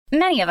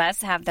Many of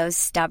us have those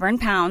stubborn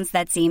pounds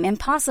that seem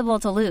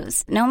impossible to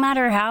lose, no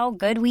matter how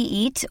good we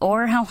eat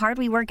or how hard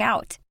we work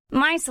out.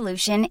 My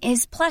solution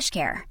is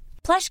PlushCare.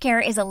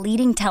 PlushCare is a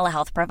leading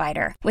telehealth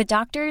provider with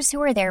doctors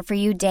who are there for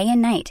you day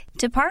and night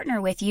to partner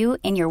with you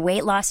in your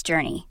weight loss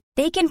journey.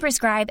 They can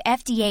prescribe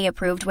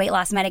FDA-approved weight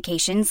loss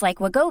medications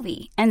like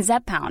Wegovy and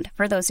Zepbound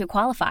for those who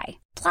qualify.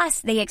 Plus,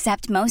 they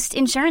accept most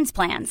insurance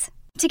plans.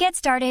 To get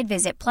started,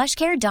 visit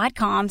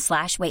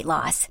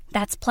plushcare.com/weightloss.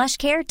 That's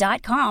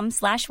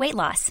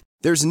plushcare.com/weightloss.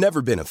 There's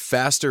never been a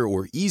faster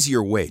or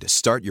easier way to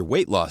start your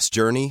weight loss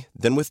journey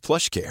than with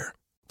PlushCare.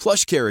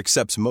 PlushCare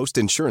accepts most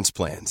insurance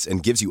plans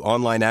and gives you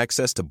online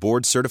access to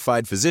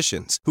board-certified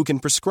physicians who can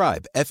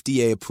prescribe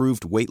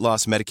FDA-approved weight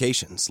loss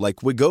medications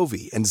like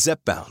Wegovy and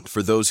Zepbound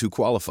for those who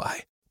qualify.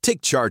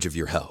 Take charge of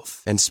your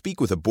health and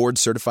speak with a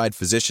board-certified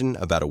physician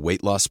about a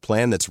weight loss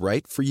plan that's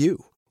right for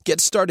you. Get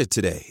started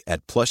today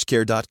at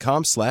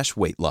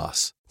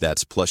plushcare.com/weightloss.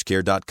 That's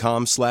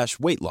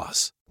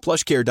plushcare.com/weightloss.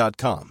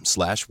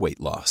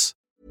 plushcare.com/weightloss.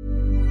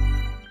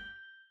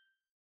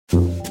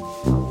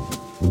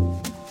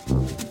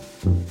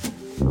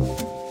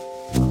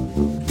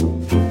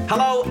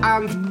 Hello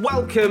and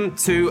welcome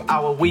to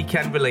our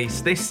weekend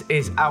release. This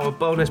is our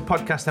bonus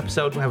podcast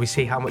episode where we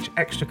see how much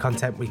extra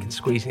content we can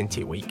squeeze into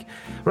your week.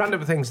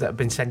 Random things that have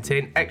been sent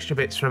in, extra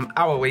bits from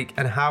our week,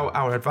 and how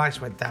our advice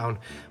went down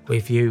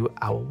with you,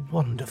 our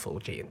wonderful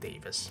G and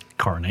Divas.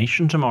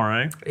 Coronation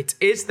tomorrow. It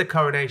is the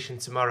coronation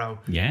tomorrow.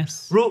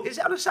 Yes. Rule, is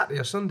it on a Saturday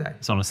or Sunday?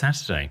 It's on a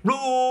Saturday.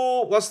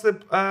 Rule, what's the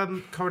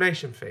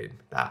coronation theme?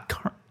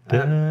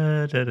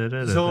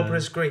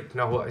 Zobra's Greek.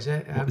 No, what is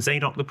it?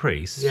 Zadok the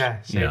priest. Yeah,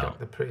 Zadok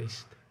the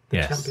priest. The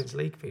Yes. Champions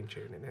League theme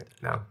tune in it.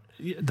 No.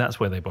 Yeah, that's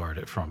where they borrowed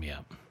it from, yeah.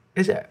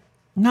 Is it?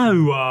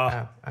 No.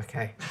 Oh,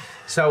 okay.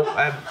 So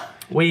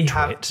we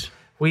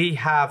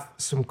have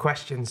some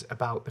questions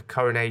about the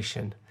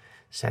coronation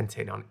sent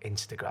in on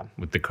Instagram.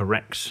 With the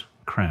correct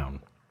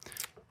crown.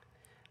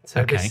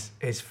 So Okay. this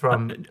is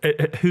from...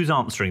 who's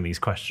answering these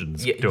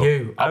questions?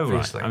 you, Oh,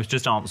 obviously. right. I was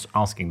just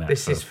asking that.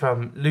 This is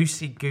from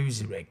Lucy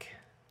Gooserig.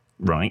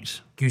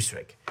 Right.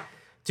 Gooserig.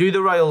 Do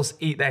the royals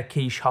eat their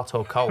quiche hot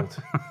or cold?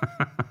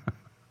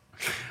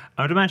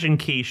 I would imagine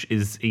quiche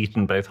is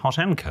eaten both hot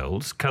and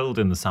cold. Cold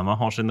in the summer,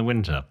 hot in the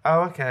winter.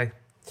 Oh, okay.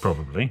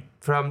 Probably.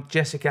 From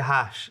Jessica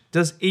Hash.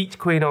 Does each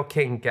queen or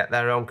king get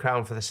their own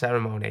crown for the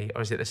ceremony,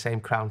 or is it the same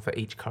crown for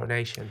each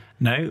coronation?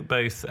 No,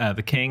 both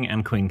the King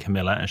and Queen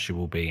Camilla, as she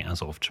will be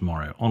as of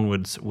tomorrow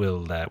onwards,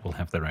 will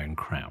have their own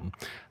crown.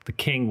 The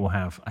King will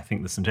have, I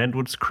think, the St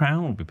Edward's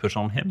crown will be put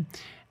on him,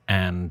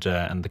 and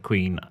the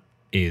Queen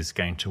is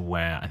going to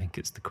wear, I think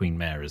it's the Queen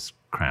Mary's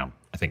crown.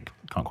 I think,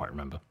 can't quite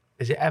remember.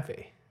 Is it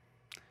Evie?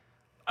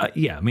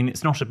 Yeah, I mean,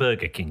 it's not a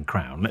Burger King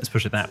crown. Let's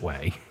put it that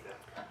way.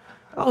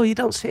 Oh, you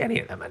don't see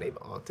any of them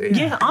anymore, do you?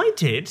 Yeah, I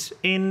did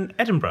in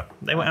Edinburgh.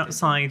 They were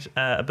outside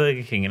a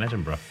Burger King in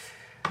Edinburgh.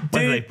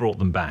 Whether they brought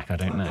them back, I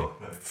don't know.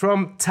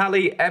 From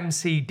Tally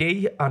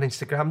MCD on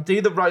Instagram,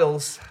 do the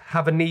royals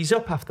have a knees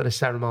up after the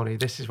ceremony?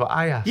 This is what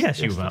I asked.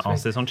 Yes, you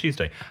asked this on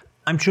Tuesday.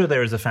 I'm sure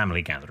there is a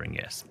family gathering,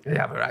 yes. They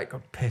have a right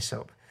good piss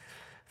up.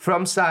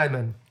 From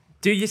Simon,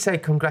 do you say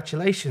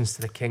congratulations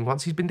to the king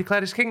once he's been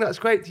declared as king? That's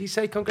great. Do you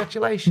say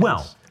congratulations?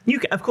 Well, you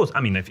can, of course,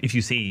 I mean, if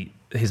you see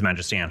His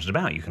Majesty out and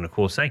about, you can, of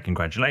course, say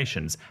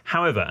congratulations.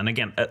 However, and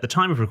again, at the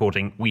time of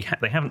recording,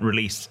 they haven't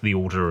released the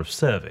order of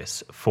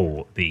service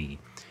for the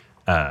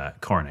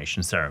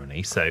coronation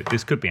ceremony, so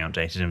this could be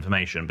outdated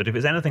information. But if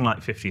it's anything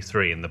like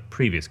 53 in the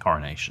previous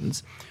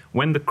coronations,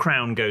 when the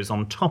crown goes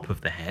on top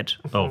of the head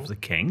of the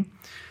king,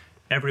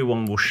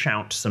 everyone will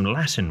shout some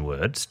Latin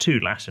words,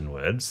 2 Latin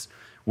words,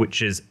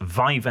 which is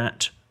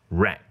Vivat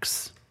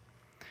Rex.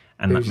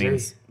 And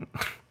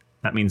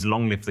that means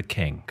long live the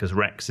king, because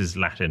Rex is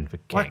Latin for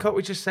king. Why can't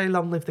we just say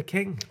long live the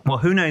king? Well,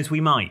 who knows? We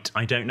might.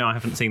 I don't know. I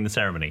haven't seen the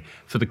ceremony.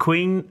 For the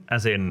Queen,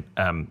 as in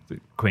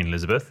Queen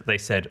Elizabeth, they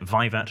said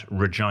Vivat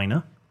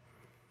Regina,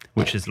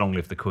 which is long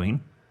live the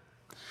Queen.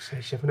 So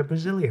she's having a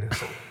Brazilian or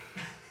something.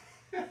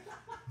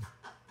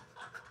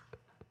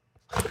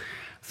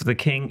 For the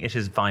king, it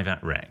is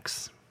Vivat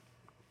Rex.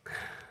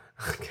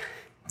 Okay.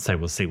 So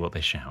we'll see what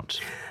they shout.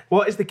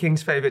 What is the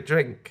king's favourite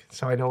drink?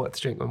 So I know what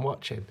to drink when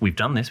watching. We've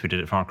done this. We did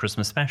it for our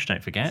Christmas special,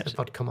 don't forget. It's a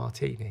vodka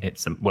martini.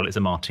 It's a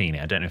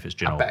martini. I don't know if it's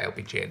gin I or... bet it'll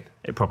be gin.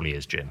 It probably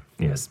is gin,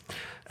 yes.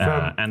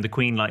 And the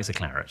Queen likes a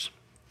claret.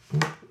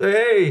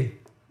 Hey!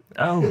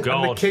 Oh,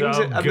 God. The king's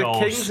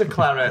a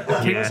claret.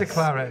 The king's a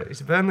claret.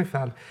 He's a Burnley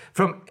fan.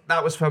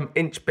 That was from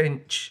Inch Bin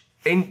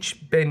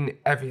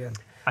Evian.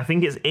 I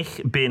think it's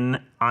Ich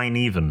bin ein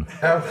Even.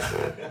 Oh,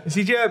 is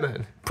he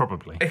German?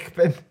 Probably. Ich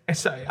bin.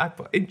 Sorry, I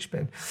put Inch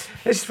Bin.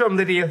 This is from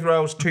Lydia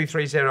Rose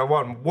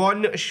 2301.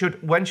 When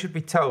should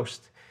we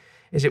toast?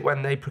 Is it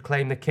when they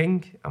proclaim the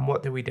king? And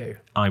what do we do?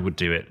 I would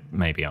do it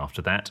maybe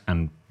after that.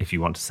 And if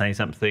you want to say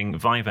something,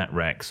 Vivat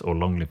Rex or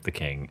Long Live the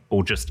King,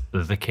 or just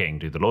the king,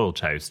 do the loyal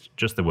toast,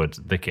 just the words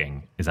the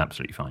king is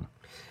absolutely fine.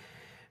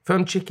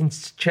 From Chicken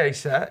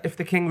Chaser, if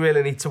the king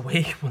really needs a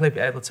week, will he be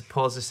able to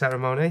pause the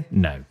ceremony?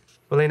 No.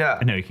 Will he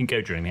not? No, you can go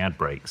during the ad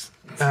breaks.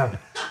 Oh.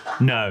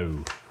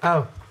 No.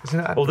 Oh, isn't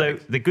it? Although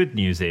the good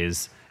news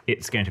is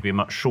it's going to be a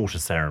much shorter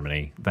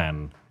ceremony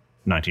than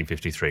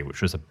 1953,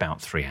 which was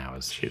about 3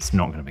 hours. It's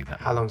not going to be that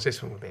long. How long's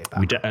this one going to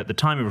be about? At the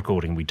time of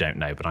recording, we don't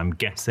know, but I'm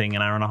guessing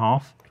an hour and a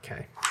half.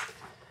 Okay.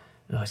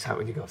 Oh, it's like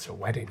when you go to a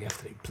wedding, you have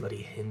to do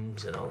bloody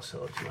hymns and all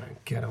sorts.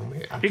 Like, get on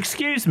with it.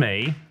 Excuse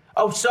me.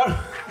 Oh, sorry.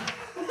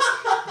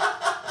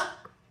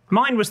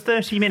 Mine was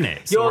 30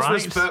 minutes. Yours all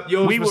was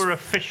right? We were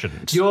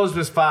efficient. Yours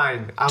was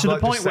fine. I'm to the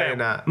not point just where saying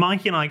that.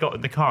 Mikey and I got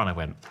in the car and I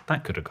went,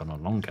 that could have gone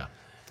on longer.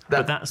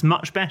 But that's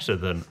much better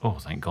than, oh,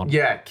 thank God.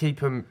 Yeah,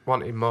 keep them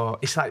wanting more.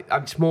 It's like,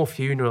 it's more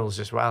funerals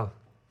as well.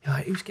 You're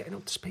like, who's getting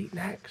up to speak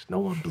next? No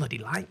one bloody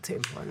liked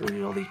him. Like,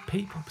 who are all these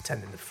people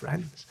pretending they're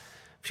friends?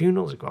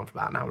 Funerals have gone for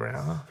about an hour and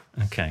a half.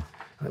 Okay.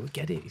 Like, we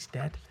get it, he's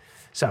dead.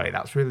 Sorry,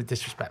 that was really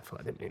disrespectful.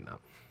 I didn't mean that.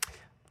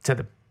 To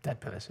the dead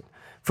person.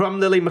 From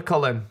Lily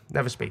McCullum,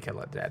 never speak ill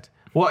of dead.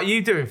 What are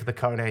you doing for the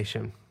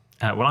coronation?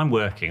 Well, I'm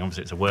working.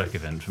 Obviously, it's a work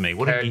event for me.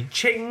 What are you?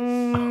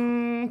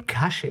 Ching!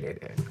 Cashing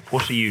it in.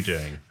 What are you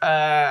doing?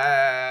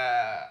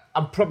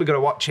 I'm probably going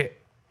to watch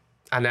it.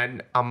 And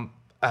then I'm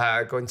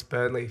going to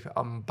Burnley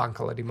on Bank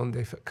Holiday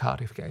Monday for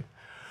Cardiff game.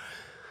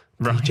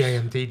 Right.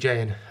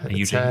 DJing at the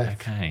you turf.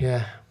 doing? Okay.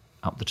 Yeah.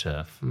 Up the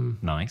turf.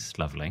 Nice,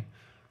 lovely.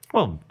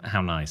 Well,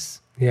 how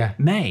nice. Yeah.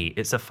 May,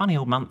 it's a funny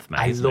old month, May.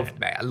 I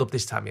love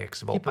this time of year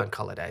because of all bank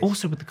holidays.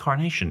 Also, with the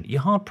coronation, you're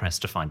hard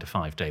pressed to find a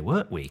 5-day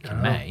work week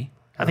in May.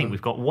 I think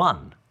we've got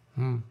one.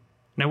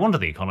 No wonder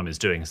the economy is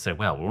doing so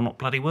well. We're not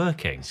bloody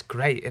working. It's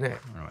great, isn't it?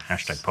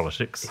 Hashtag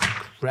politics.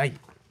 Great.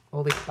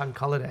 All these bank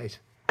holidays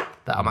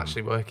that I'm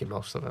actually working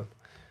most of them.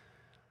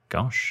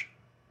 Gosh.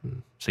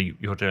 So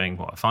you're doing,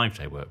 what, a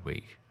 5-day work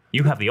week?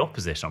 You have the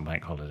opposite on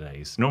bank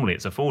holidays. Normally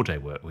it's a 4-day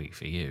work week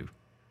for you.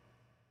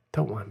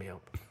 Don't wind me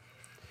up.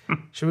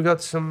 Should we go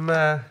to some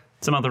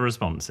other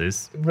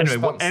responses? Anyway,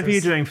 whatever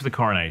you're doing for the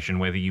coronation,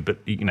 whether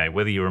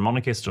you're a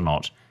monarchist or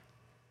not,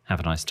 have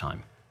a nice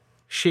time.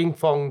 Xing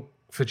Fong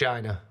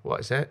vagina.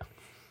 What is it?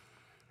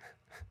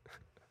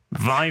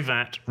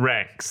 Vivat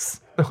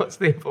Rex. What's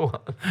the other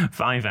one?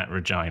 Vivat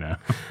Regina.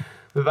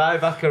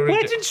 Vivac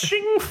Where did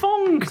Xing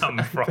Fong come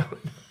from?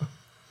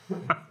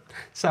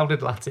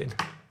 Sounded Latin.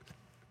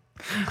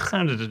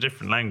 Sounded a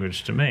different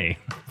language to me.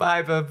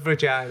 Viva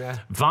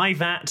vagina.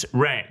 Vivat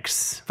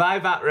Rex.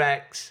 Vivat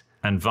Rex.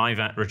 And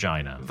Vivat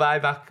Regina.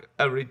 Vivac.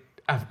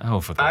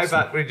 For God's sake.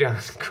 Vivac Regina.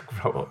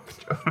 Grow up.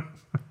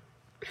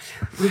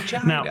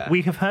 Regina. Now,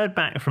 we have heard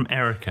back from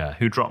Erica,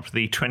 who dropped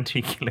the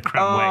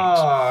 20-kilogram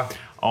weight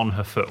on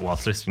her foot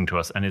whilst listening to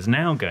us and is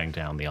now going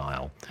down the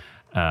aisle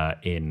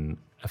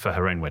for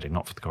her own wedding,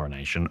 not for the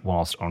coronation,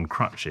 whilst on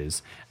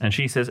crutches. And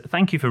she says,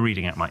 thank you for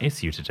reading out my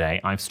issue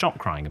today. I've stopped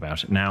crying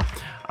about it now.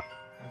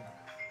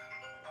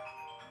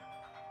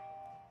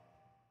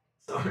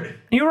 Sorry.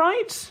 You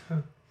right?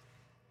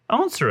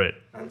 Answer it.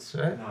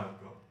 Answer it. No,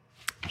 I've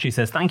got. She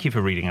says, thank you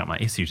for reading out my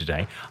issue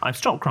today. I've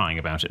stopped crying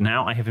about it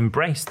now. I have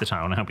embraced that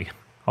I will now be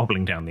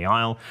hobbling down the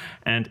aisle,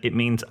 and it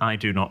means I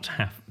do not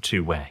have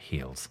to wear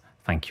heels.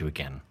 Thank you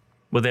again.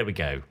 Well, there we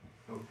go.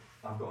 Oh,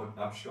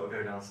 I've just got to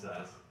go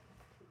downstairs.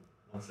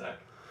 One sec.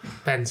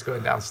 Ben's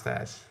going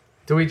downstairs.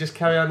 Do we just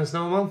carry on as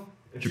normal?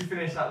 If you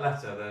finish that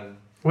letter, then...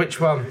 Which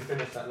one? If you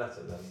finish that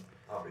letter, then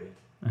I'll be...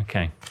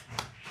 Okay.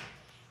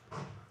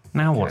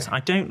 Now what? I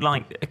don't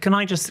like... Can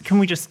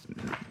we just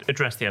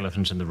address the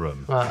elephant in the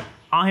room? What?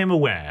 I am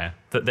aware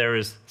that there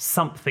is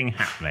something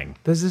happening.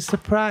 There's a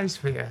surprise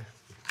for you.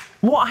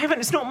 What?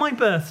 It's not my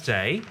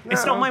birthday. No.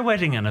 It's not my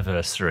wedding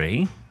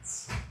anniversary.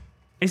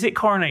 Is it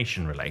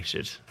coronation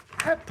related?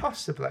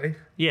 Possibly.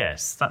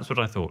 Yes, that's what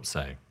I thought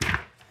so.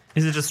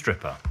 Is it a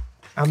stripper?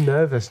 I'm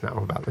nervous now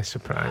about this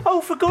surprise.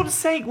 Oh, for God's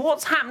sake,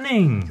 what's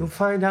happening? You'll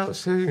find out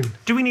soon.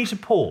 Do we need to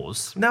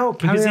pause? No,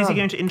 carry because on. is he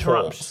going to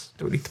interrupt? Pause.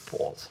 Do we need to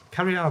pause?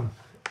 Carry on.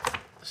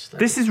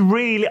 This is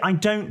really... I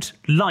don't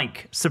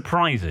like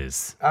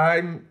surprises.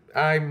 I'm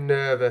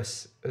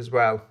nervous as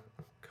well.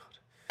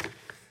 Oh,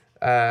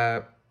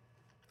 God.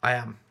 I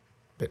am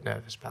a bit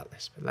nervous about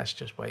this, but let's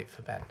just wait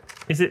for Ben.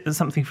 Is it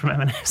something from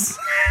M&S?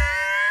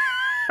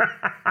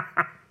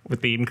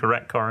 With the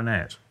incorrect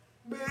coronet?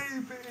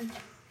 Maybe.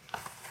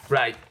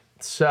 Right,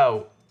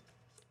 so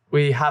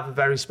we have a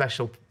very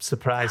special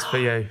surprise for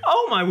you.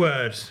 Oh, my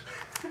word.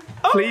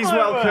 Please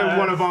welcome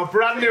one of our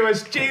brand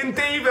newest G&D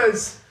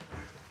Divas.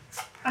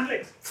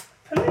 Alex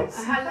Police.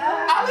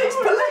 Hello. Alex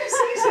Police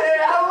is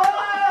here.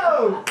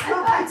 Hello.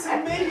 Lovely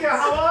to meet you.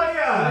 How are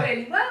you?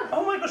 Really well.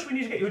 Oh my gosh, we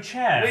need to get you a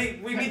chair.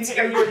 We need to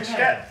get you a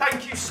chair.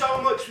 Thank you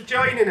so much for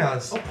joining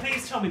us. Oh,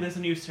 please tell me there's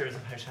a new series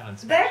of Hotel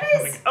Inspector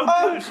There is. coming.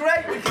 Oh, good.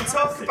 great. We can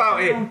talk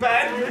about it.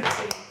 Ben.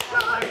 So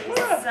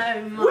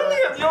much.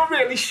 William, you're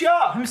really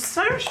shocked. I'm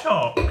so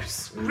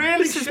shocked.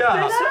 Really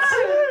shocked.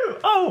 Hello.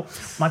 Oh,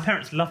 my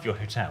parents love your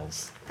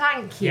hotels.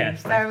 Thank you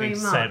Yes, very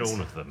they've much. said all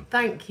of them.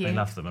 Thank you. They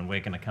love them, and we're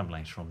going to come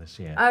later on this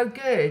year. Oh,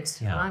 good.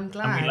 Yeah. I'm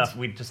glad. And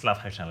we just love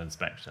Hotel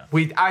Inspector.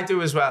 I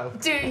do as well.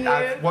 Do you?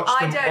 I've watched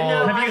I them don't all.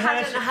 know. Have I you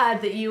heard- hadn't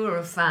heard that you were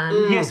a fan.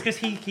 Yes, because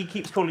he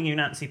keeps calling you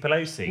Nancy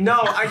Pelosi.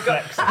 No, I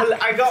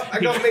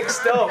got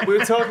mixed up. We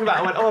were talking about.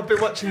 I went, I've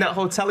been watching that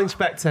Hotel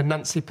Inspector,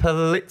 Nancy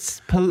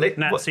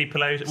Nancy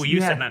Pelosi. Well, you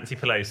Yeah. said Nancy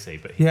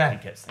Pelosi, but he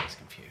gets things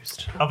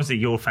confused. Obviously,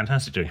 you're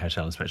fantastic doing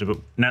Hotel Inspector, but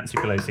Nancy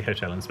Pelosi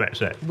Hotel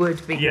Inspector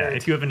Would be Yeah, good.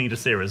 if you ever need a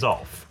series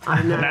off,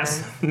 I know.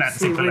 Nancy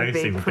she Pelosi would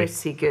be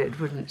pretty good,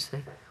 wouldn't she?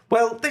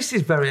 Well, this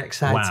is very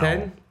exciting.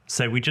 Wow.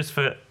 So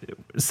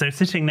so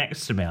sitting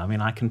next to me, I mean,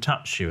 I can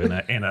touch you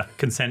in a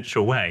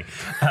consensual way,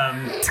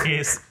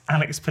 is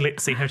Alex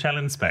Polizzi, Hotel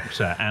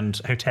Inspector and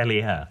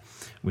hotelier.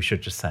 We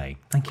should just say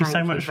thank you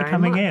so much for very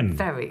coming much. in.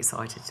 Very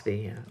excited to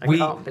be here. I We-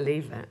 can't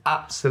believe it.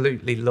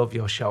 Absolutely love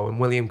your show, and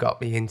William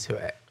got me into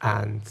it.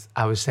 And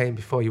I was saying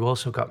before, you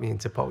also got me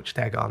into poached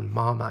egg on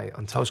Marmite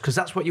on toast, because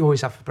that's what you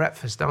always have for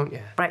breakfast, don't you?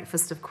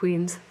 Breakfast of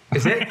Queens.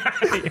 Is it?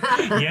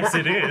 Yes,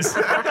 it is.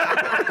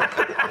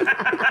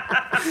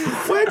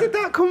 Where did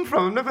that come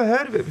from? I've never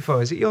heard of it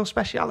before. Is it your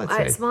speciality?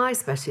 It's my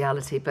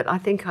speciality, but I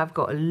think I've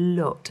got a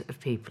lot of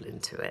people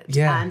into it.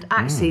 Yeah. And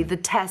actually, the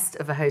test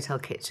of a hotel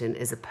kitchen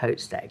is a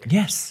poached egg.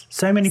 Yes,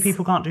 so many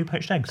people can't do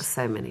poached eggs.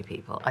 So many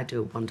people. I do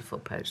a wonderful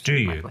poached Do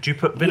egg. you? by the way. Do you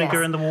put vinegar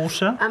Yes. in the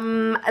water?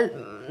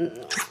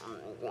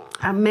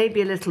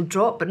 Maybe a little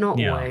drop, but not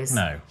always.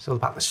 No. It's all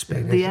about the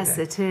spin, isn't Yes,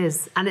 it? it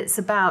is. And it's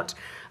about...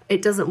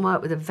 It doesn't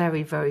work with a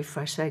very, very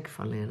fresh egg,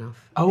 funnily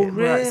enough. Oh, it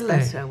works really?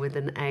 better with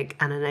an egg,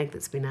 and an egg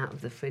that's been out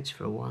of the fridge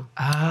for a while.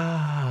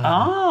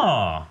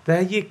 Ah.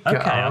 There you go.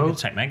 Okay, I'm going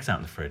to take my eggs out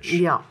of the fridge.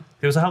 Yeah.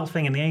 There was a whole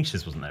thing in the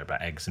 80s, wasn't there,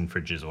 about eggs in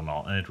fridges or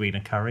not? And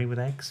Edwina curry with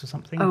eggs or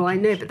something? Oh, I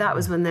know, but that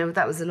was when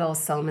that was the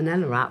last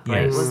salmonella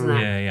outbreak, Yes. wasn't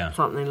it? Yeah, yeah.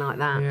 Something like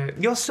that. Yeah.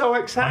 You're so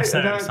I'm excited, so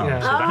aren't excited.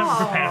 you? I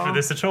haven't prepared for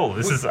this at all.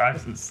 This is...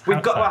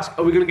 We've got to ask,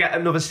 are we going to get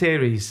another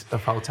series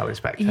of Hotel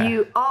Inspector?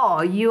 You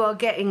are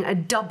getting a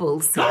double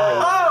series.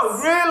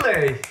 Oh,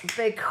 really?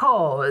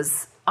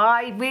 Because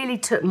I really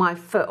took my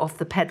foot off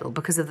the pedal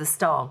because of the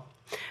Star,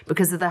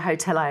 because of the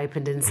hotel I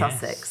opened in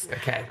Sussex.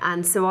 Okay.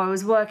 And so I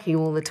was working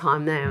all the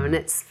time there, and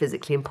it's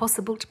physically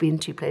impossible to be in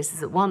two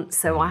places at once,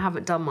 so I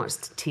haven't done much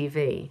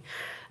TV.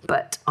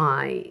 But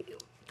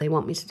they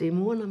want me to do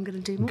more, and I'm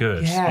going to do more.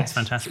 Good. Yes. That's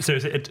fantastic. So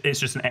it's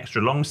just an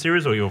extra long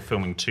series, or you're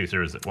filming 2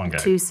 series at one go?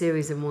 2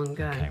 series in one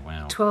go. Okay,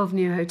 wow. 12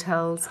 new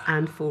hotels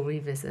and 4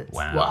 revisits.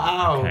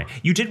 Wow. Okay.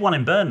 You did one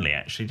in Burnley,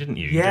 actually, didn't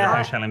you? You Yeah. did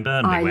a hotel in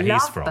Burnley, I where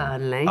love he's from.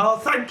 Burnley. Oh,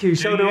 thank you.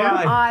 So do you?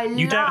 I.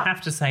 You don't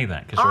have to say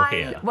that, because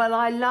you're here. Well,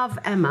 I love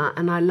Emma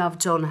and I love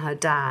John, her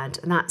dad,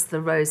 and that's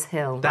the Rose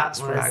Hill. That's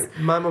That was- right.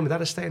 My mum and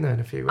dad are staying there in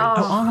a few weeks.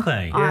 Oh, are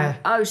they?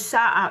 Yeah.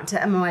 Shout out to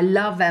Emma. I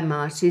love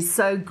Emma. She's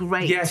so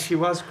great. Yeah, she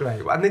was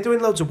great. And they're doing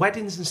loads of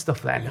weddings and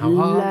stuff there now,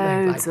 aren't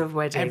they? Loads of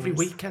weddings. Every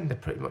weekend they're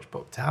pretty much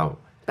booked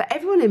out. But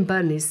everyone in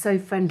Burnley is so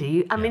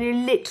friendly. I mean, you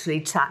literally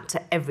chat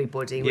to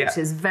everybody, which Yeah.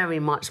 is very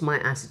much my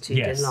attitude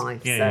Yes. in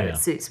life. Yeah, so yeah, yeah. it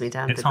suits me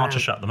down It's to hard the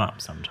to ground. shut them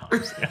up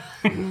sometimes.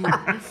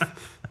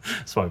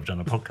 That's why we've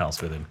done a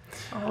podcast with him.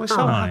 Oh, we're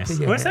so Nice.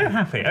 happy. We're so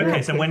happy.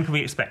 Okay, so when can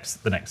we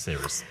expect the next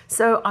series?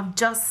 So I've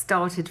just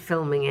started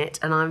filming it,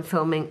 and I'm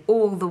filming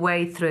all the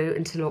way through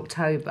until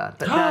October.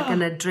 But they're going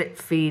to drip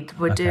feed.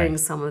 We're Okay. doing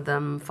some of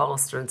them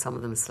faster and some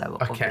of them slower,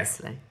 Okay.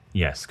 obviously.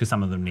 Yes, because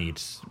some of them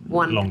need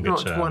Not longer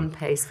term. one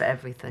pace for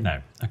everything. No,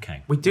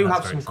 okay. We do Well,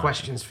 have that's some very exciting.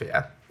 questions for you.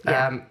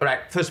 Yeah. Right,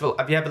 first of all,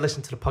 have you ever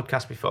listened to the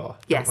podcast before?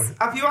 Yes.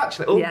 Have you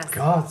actually? Oh, Yes.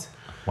 God.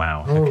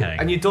 Wow, Oh, okay.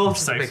 and your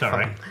daughter's I'm a so big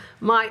sorry. fan.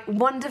 My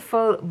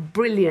wonderful,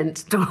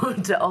 brilliant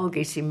daughter,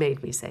 Olga, she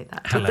made me say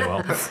that. Hello,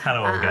 Olga.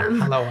 Hello,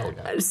 Olga. Hello,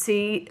 Olga.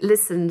 She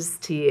listens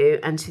to you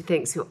and she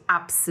thinks you're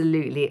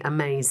absolutely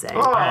amazing.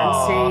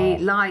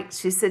 And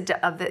she said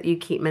that you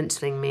keep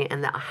mentioning me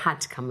and that I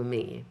had to come and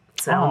meet you.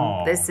 So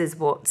Aw. this is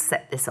what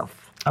set this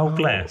off. Oh,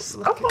 bless.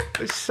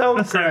 It's so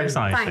That's so great.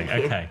 exciting. Thank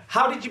you. Okay.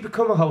 How did you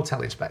become a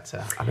hotel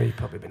inspector? I know you've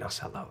probably been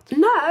asked that loads.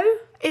 No,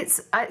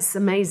 it's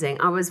amazing.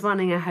 I was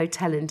running a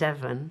hotel in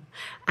Devon,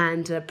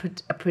 and a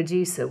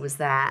producer was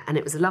there, and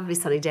it was a lovely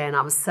sunny day, and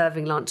I was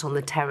serving lunch on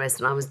the terrace,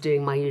 and I was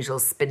doing my usual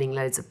spinning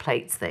loads of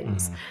plates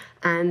things.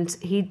 And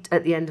he,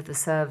 at the end of the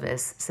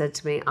service, said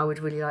to me, "I would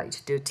really like you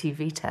to do a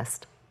TV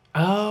test."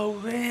 Oh,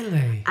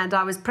 really? And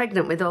I was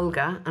pregnant with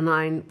Olga, and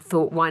I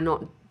thought, why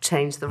not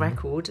change the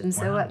record? And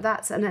so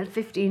and then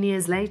 15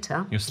 years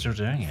later, You're still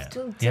doing it?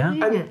 still Yeah?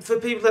 doing And it. for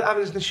people that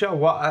haven't listened to the show,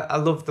 what I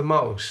love the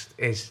most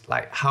is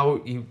like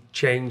how you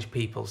change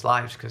people's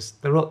lives, because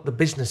the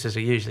businesses are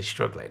usually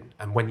struggling,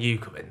 and when you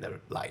come in, they're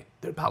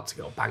about to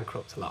go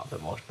bankrupt. A lot of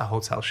them, or the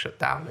hotel shut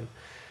down, and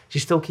you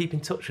still keep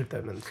in touch with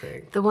them and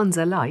things. The ones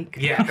I like.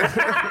 Yeah.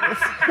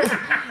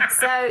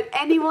 So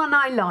anyone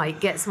I like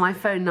gets my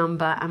phone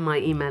number and my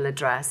email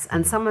address,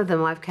 and some of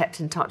them I've kept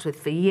in touch with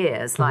for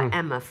years, like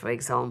Emma, for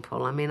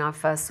example. I mean, I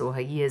first saw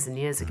her years and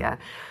years ago.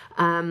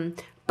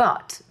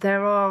 But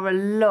there are a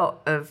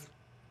lot of,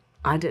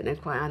 I don't know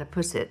quite how to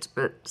put it,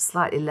 but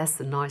slightly less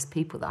than nice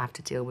people that I have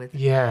to deal with.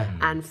 Yeah.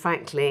 And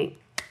frankly,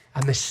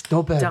 And they're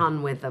stubborn.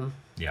 Done with them.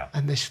 Yeah.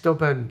 And they're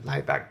stubborn.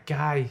 Like that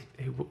guy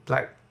who,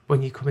 like,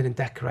 when you come in and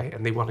decorate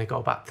and they want to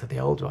go back to the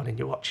old one and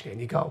you're watching it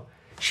and you go,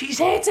 she's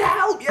here to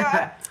help you.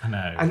 I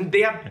know. And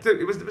they had,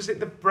 was it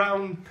the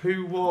brown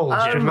poo walls?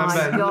 Oh Do you my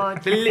remember?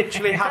 God. They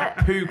literally had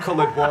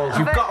poo-coloured walls.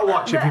 You've got to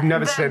watch it if you've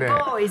never seen it.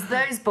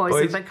 Those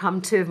boys have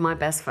become two of my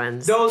best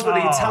friends. Those were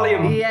the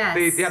Italian, Yes.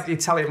 they had the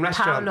Italian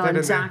restaurant, Paolo and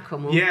didn't they?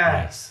 Giacomo.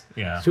 Yes.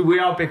 Yeah. So we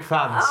are big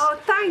fans. Oh,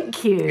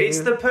 thank you.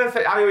 It's the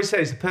perfect, I always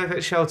say it's the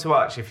perfect show to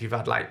watch if you've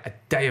had like a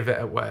day of it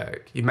at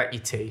work. You make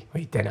your tea or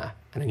your dinner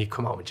and then you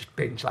come home and just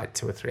binge like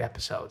 2 or 3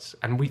 episodes.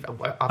 And we're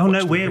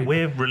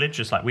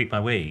religious, like week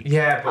by week.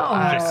 Yeah,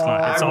 but Just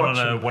like, it's I on watch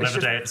on them. whatever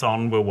day it's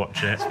on, we'll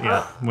watch it.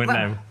 Yeah, we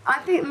know. I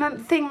think the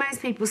thing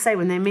most people say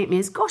when they meet me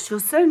is, gosh, you're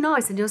so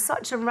nice and you're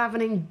such a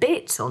ravening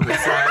bitch on the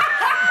show.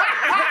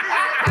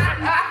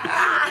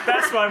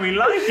 That's why we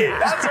like it.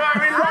 That's why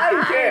we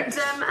like it.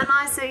 And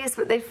I say, yes,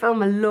 but they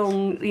film a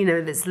long,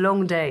 there's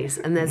long days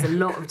and there's a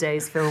lot of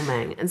days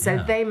filming. And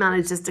so they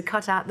manage just to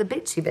cut out the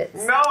bitchy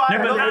bits. No, I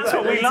but love that's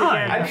that. what we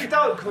like. And you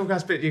don't come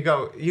across bit, you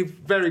go, you're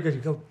very good.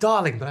 You go,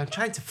 darling, but I'm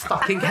trying to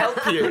fucking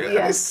help you.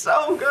 Yes. It's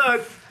so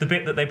good. The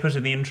bit that they put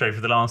in the intro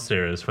for the last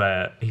series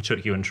where he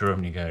took you into a room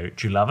and you go,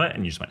 do you love it?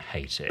 And you just went,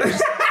 hate it.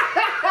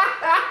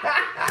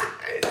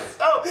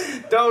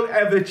 Don't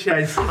ever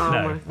chase.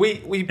 No. We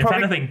If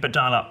probably. anything, but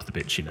dial up the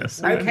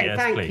bitchiness. Okay, yes,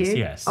 thank please. you.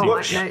 Yes. All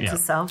yes. right, note to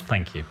self.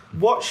 Thank you.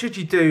 What should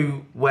you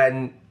do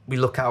when we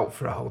look out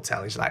for a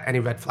hotel? Is like any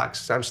red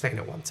flags? I'm staying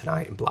at one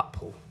tonight in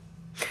Blackpool.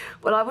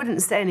 Well, I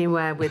wouldn't stay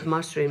anywhere with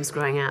mushrooms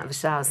growing out of the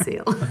shower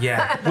seal.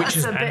 Yeah, which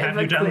is. That's a bit Have of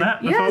a you done clue.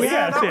 that before? Yes.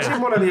 Yeah, that was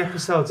in one of the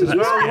episodes as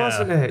well, Yeah.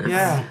 wasn't it?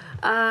 Yeah.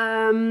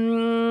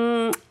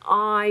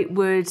 I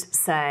would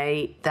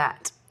say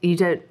that you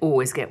don't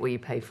always get what you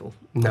pay for,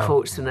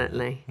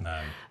 unfortunately. No.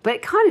 But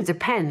it kind of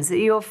depends. Are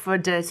you off for a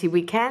dirty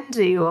weekend?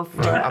 Are you off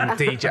for... I'm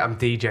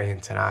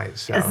DJing tonight,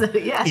 so.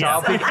 yes. So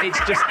I'll be, it's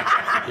just.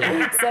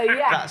 Yeah. So,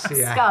 yeah, That's,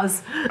 yeah.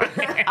 scuzz.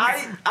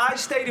 I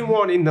stayed in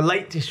one in the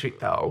Lake District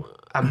though,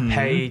 and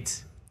paid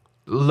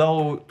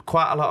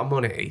quite a lot of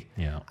money.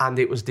 Yeah. And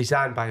it was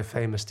designed by a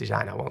famous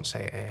designer. I won't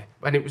say it here.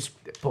 And it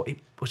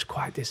was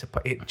quite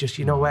disappointing. It just,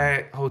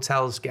 where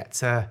hotels get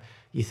to,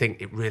 you think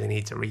it really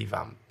needs a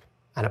revamp,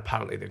 and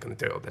apparently they're going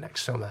to do it the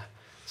next summer.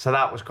 So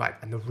that was great,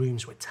 and the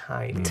rooms were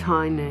tiny.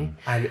 Tiny.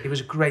 And it was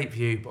a great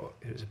view, but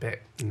it was a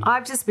bit.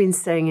 I've just been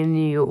staying in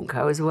New York.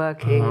 I was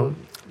working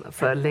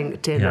for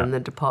LinkedIn Yeah. in the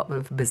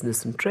Department for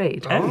Business and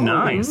Trade. Oh,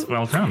 nice.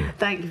 Well done.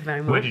 Thank you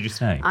very much. Where did you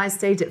stay? I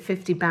stayed at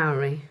 50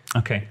 Bowery.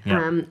 Okay.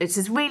 Yeah. Which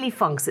is really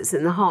fun because it's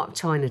in the heart of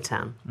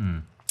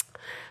Chinatown.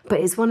 But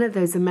it's one of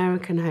those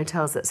American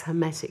hotels that's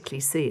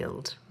hermetically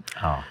sealed.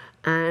 Oh.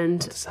 And,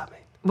 What does that mean?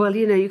 well,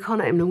 you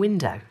can't open a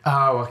window.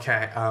 Oh,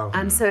 okay. Oh.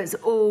 And so it's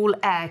all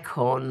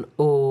aircon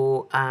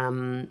or,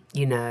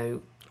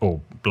 Or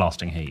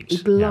blasting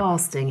heat.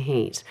 blasting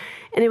heat.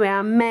 Anyway,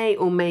 I may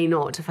or may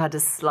not have had a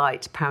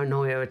slight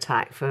paranoia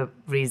attack for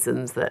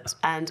reasons that...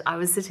 And I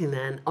was sitting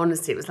there and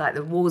honestly, it was like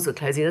the walls were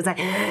closing. I was like,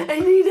 I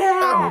need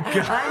air!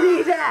 I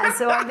need air!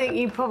 So I think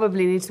you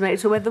probably need to make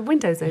sure where the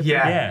window's open.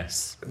 Yeah.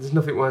 Yes. There's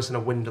nothing worse than a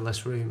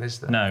windowless room, is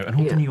there? No, and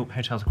all Yeah. the New York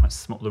hotels are quite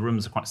small. The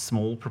rooms are quite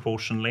small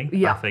proportionally,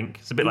 Yeah. I think.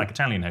 It's a bit like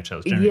Italian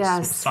hotels, generally.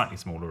 Yes. It's slightly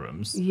smaller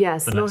rooms.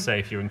 Yes, Than, not- let's say,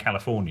 if you're in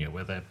California,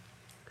 where they're...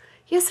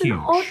 Yes, and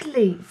Huge.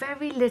 oddly,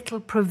 very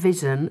little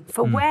provision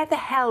for where the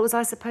hell was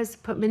I supposed to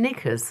put my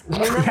knickers? I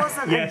mean, there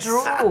wasn't a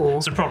drawer.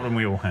 It's a problem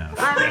we all have.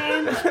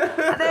 I mean,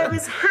 there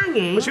was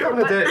hanging, Was you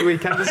having a dirty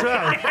weekend as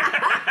well?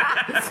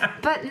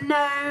 but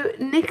no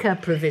knicker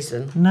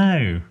provision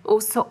No.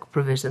 or sock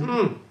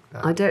provision.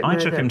 I don't know. I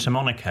took that- him to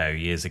Monaco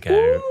years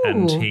ago,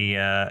 and Ooh.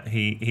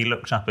 he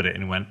looked up at it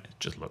and he went, "It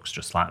just looks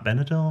just like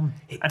Benidorm."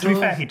 And to be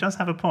does. fair, he does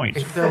have a point.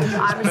 It does. It's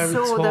I'm very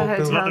sure tall the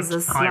building. hotels are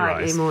slightly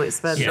High-rise. more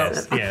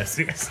expensive. Yes.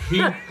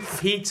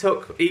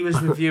 He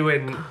was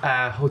reviewing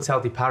Hotel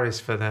de Paris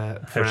for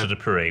Hotel de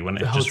Paris when it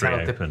the just Hotel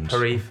de reopened.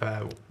 Paris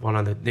for one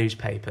of the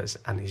newspapers,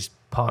 and his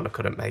partner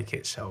couldn't make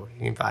it, so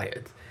he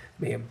invited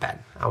me and Ben,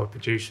 our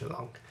producer,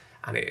 along.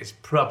 And it is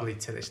probably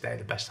to this day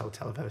the best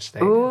hotel I've ever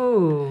stayed in.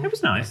 Ooh, It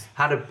was nice.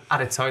 Had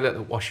a toilet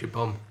that washed your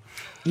bum.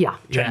 yeah.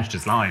 Changed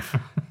his life.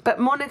 But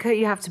Monaco,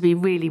 you have to be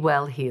really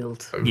well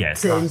heeled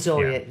Yes. to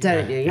enjoy Yeah. it,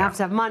 don't you? You have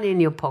to have money in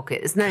your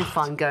pocket. It's no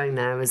fun going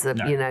there as a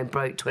No.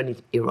 broke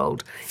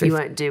 20-year-old. You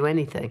won't do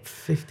anything.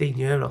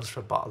 €15 for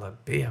a bottle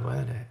of beer,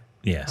 weren't it?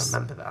 Yes. I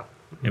remember that.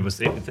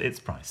 It's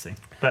pricey,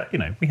 but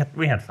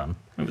we had fun.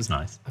 It was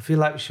nice. I feel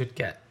like we should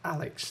get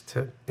Alex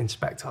to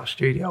inspect our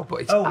studio,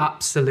 but it's Oh,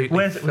 absolutely Do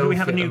we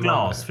have a filthy new at the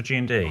glass moment. for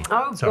G&D?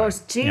 Oh, Sorry. gosh,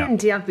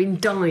 G&D, I've been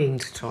dying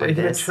to try Are you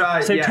gonna this. try?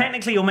 So yeah.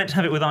 technically, you're meant to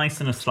have it with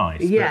ice and a slice.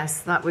 but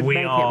Yes, that would we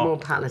make it are- more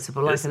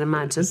palatable, I it's can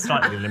imagine.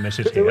 Slightly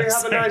limited here. Do we have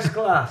so- a nice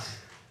glass?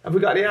 Have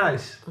we got any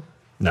ice?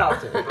 No.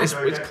 It's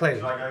clean.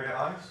 Should I go get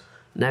ice?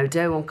 No,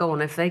 don't go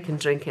on if they can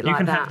drink it You like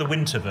can that. have the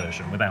winter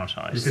version without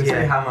ice. You can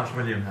Yeah. see how much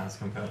William has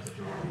compared to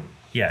Jordan.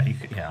 Yeah, you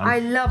could, yeah. I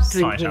love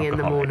Slight drinking in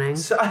the alcoholic. morning.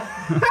 So,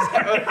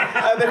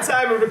 at the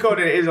time of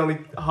recording, it is only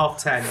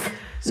 10:30.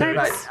 So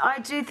No, but I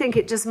do think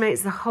it just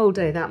makes the whole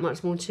day that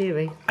much more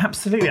cheery.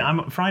 absolutely,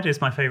 Friday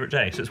is my favourite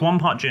day. So it's 1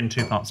 part gin,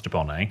 2 parts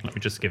Dubonnet. Let me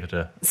just give it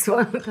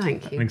So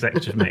thank an you.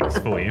 executive mix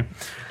for you.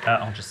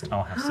 I'll have some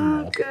Oh,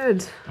 more.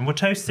 good. And we'll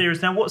toast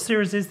series. Now, what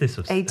series is this?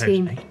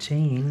 18.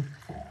 18.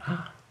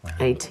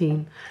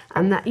 18.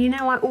 And that,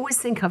 I always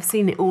think I've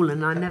seen it all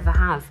and I never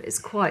have. It's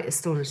quite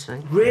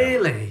astonishing.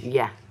 Really?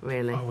 Yeah,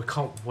 really. Oh, we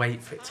can't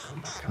wait for it to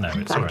come back. No,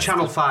 it's On all right.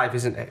 Channel 5,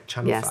 isn't it?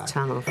 Channel 5. Yes,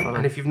 Channel 5.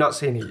 And if you've not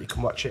seen it, you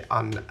can watch it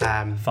on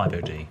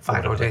 5OD.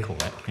 5OD. They call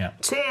it. Yeah.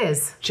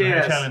 Cheers.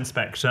 Cheers. Hotel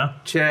Inspector.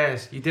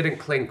 Cheers. You didn't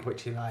clink,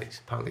 which he likes.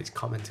 Apparently, it's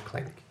common to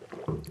clink.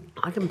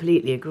 I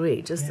completely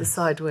agree. Just the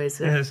sideways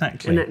Yeah,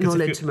 exactly. an 'Cause if you-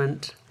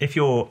 acknowledgement. If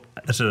you're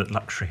at a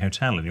luxury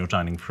hotel and you're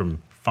dining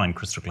from fine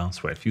crystal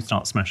glassware, if you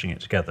start smashing it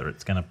together,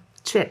 it's going to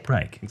Chip.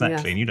 break. Exactly,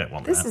 Yes. and you don't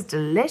want This that. is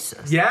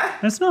delicious. Yeah?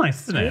 It's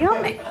nice, isn't it?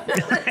 Yummy.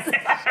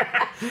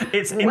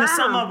 It's in Wow. the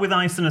summer with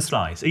ice and a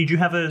slice. Do you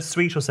have a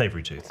sweet or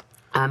savoury tooth?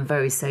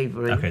 Very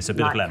savoury. Okay, so a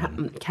bit of like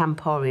lemon.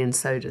 Campari and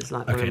soda's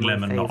like one Okay, of my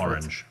lemon, not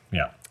favourites. orange.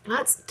 Yeah.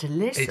 That's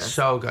delicious. It's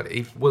so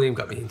good. William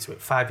got me into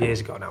it 5 years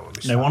ago now. When we No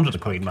started. wonder the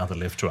Queen Mother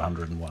lived to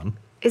 101.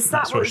 Is that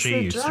That's what she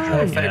used to My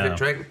drink. favourite Yeah.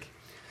 drink.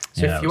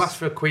 So Yeah, if you it was- ask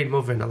for a Queen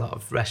Mother in a lot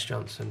of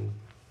restaurants and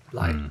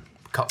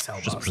cocktail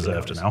bars, Just to be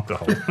preserved in honest.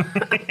 alcohol.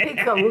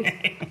 Pickled.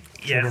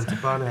 Yes,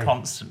 Dubonnet.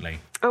 constantly.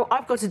 Oh,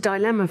 I've got a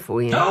dilemma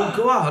for you. Oh,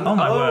 go on. Oh,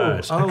 my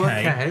word. Oh,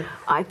 Okay. okay.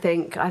 I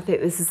think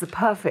this is the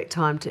perfect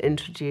time to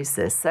introduce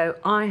this. So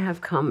I have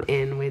come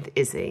in with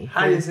Izzy.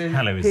 Hi, Izzy.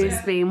 Hello, Izzy.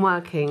 Who's been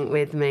working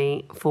with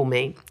me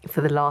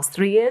for the last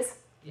 3 years.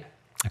 Yeah.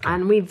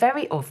 And we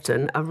very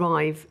often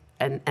arrive,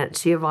 and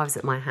she arrives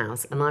at my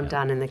house, and I'm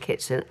down in the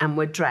kitchen, and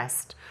we're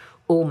dressed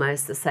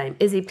almost the same.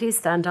 Izzy, please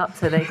stand up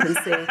so they can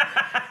see.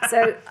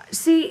 So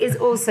she is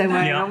also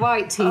wearing Yeah. a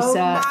white T-shirt. Oh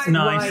my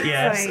Nice, white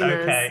yes,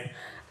 trainers, okay.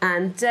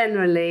 And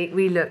generally,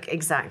 we look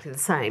exactly the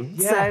same.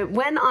 Yeah. So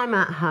when I'm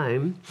at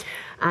home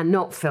and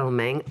not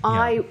filming,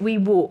 we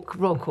walk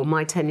Rockwell,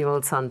 my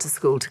 10-year-old son, to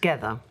school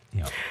together.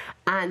 Yeah.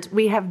 And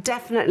we have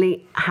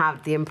definitely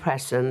had the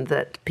impression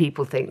that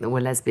people think that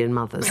we're lesbian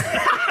mothers.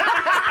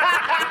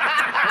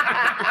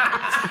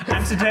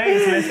 And today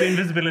is Lesbian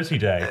Visibility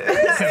Day.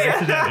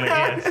 Coincidentally,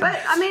 yes.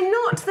 But I mean,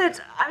 not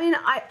that. I mean,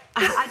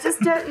 I just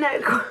don't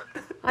know.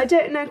 I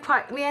don't know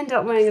quite. We end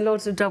up wearing a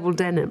lot of double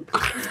denim.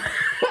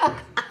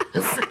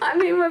 I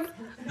mean, we're,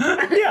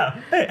 Yeah,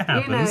 it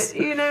happens.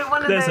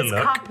 one of There's a those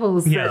look.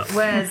 couples Yeah. that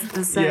wears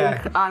the same.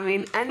 Yeah. I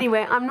mean,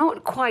 anyway, I'm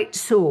not quite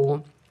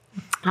sure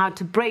how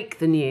to break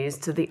the news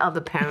to the other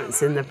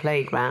parents in the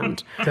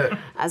playground,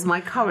 as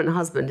my current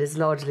husband is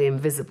largely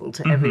invisible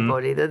to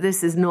everybody, that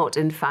this is not,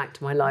 in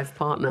fact, my life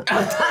partner.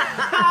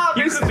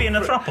 You could be in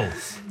a throuple.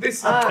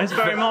 This It's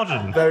very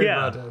modern. Very yeah.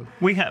 modern.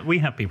 We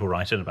have people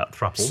write in about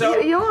throuples. So-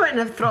 You're in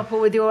a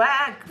throuple with your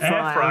air fryer.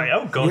 Air fryer.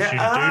 Oh gosh, Yeah. you should do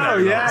that. Oh,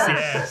 Ross. yes.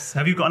 Yes.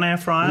 Have you got an air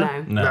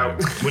fryer? No. No.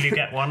 Will you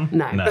get one?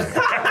 No.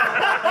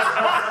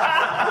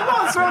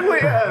 What's wrong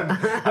with them?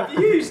 Have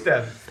you used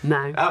them?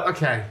 No. Oh,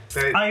 okay.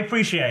 I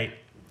appreciate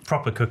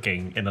proper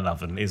cooking in an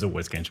oven is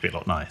always going to be a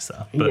lot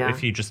nicer. But Yeah.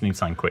 if you just need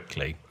something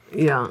quickly,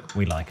 Yeah.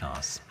 we like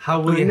ours. How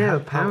will I you know,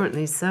 help?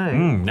 apparently so.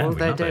 no, we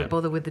Although love don't it.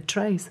 bother with the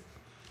trays.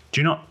 Do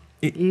you not?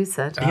 You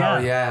said. Oh,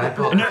 yeah.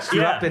 But No,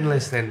 you yeah. have been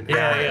listening.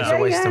 Yeah, It's yeah.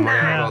 a waste of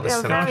money. no, All this you're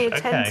stuff. very Okay,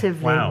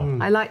 attentively. wow.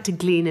 I like to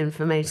glean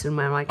information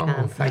where I can.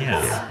 Oh, thank you.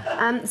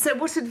 Yes. So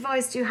what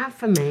advice do you have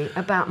for me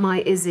about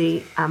my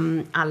Izzy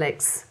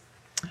Alex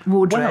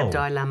wardrobe Well,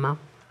 dilemma?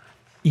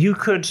 You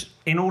could,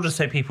 in order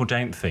so people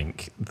don't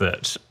think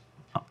that,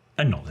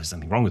 and not there's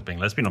anything wrong with being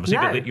lesbian, obviously,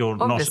 No, but that you're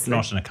obviously.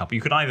 not in a couple.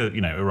 You could either,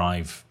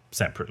 arrive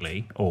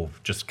separately or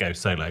just go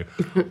solo,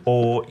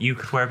 or you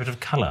could wear a bit of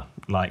colour,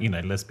 like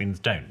lesbians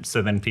don't.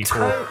 So then people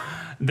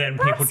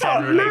That's a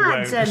generally mad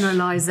won't.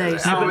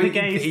 generalisation. No, but the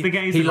gays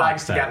he are likes like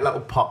to that. get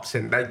little pops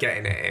in. They're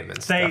getting at him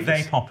and stuff.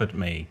 They pop at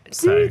me. Do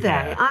so, they?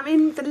 yeah. I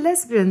mean, the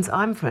lesbians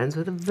I'm friends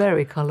with are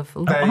very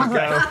colourful. There you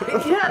go.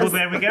 Yes. Well,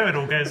 there we go. It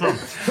all goes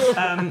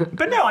on.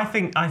 But no, I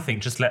think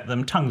just let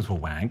them. Tongues will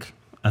wag,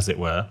 as it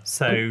were.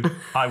 So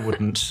I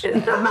wouldn't.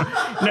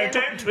 No,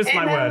 don't twist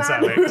my words,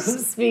 Alex.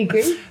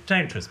 Speaking.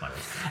 Don't twist my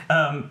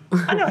words.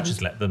 I know.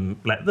 Just let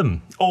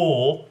them.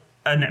 Or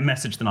a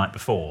message the night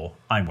before.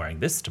 I'm wearing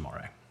this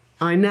tomorrow.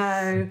 I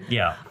know.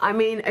 Yeah. I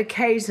mean,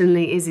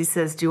 occasionally Izzy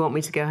says, "Do you want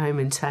me to go home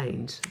and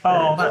change?"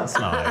 Oh, that's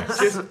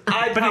nice.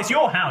 But it's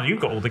your house.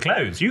 You've got all the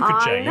clothes. You could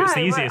I change. It's the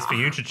know, easiest but-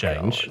 for you to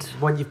change.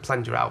 When you've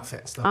planned your outfit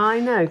and stuff. I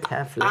know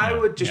carefully. I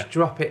would just Yeah.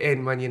 drop it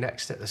in when you're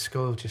next at the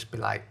school. Just be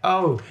like,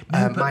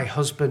 my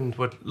husband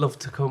would love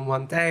to come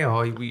one day,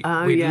 or we'd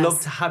yes.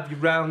 love to have you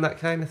round, that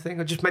kind of thing.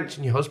 Or just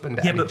mention your husband.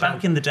 At Yeah, any but back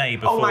chance. in the day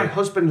before. Oh, my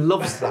husband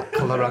loves that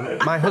colour on.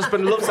 My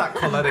husband loves that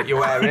colour that you're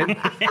wearing.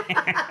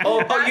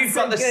 or you've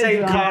got the That's a same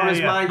good car one.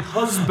 was my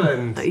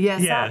husband.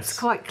 Yes, that's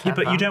quite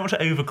clever. But you don't want to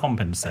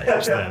overcompensate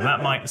then.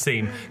 That might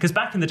seem... Because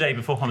back in the day,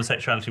 before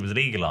homosexuality was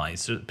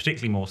legalised,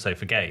 particularly more so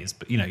for gays,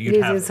 but, you'd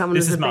Using have, someone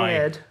this as is a my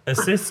beard.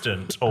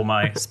 assistant or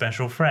my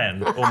special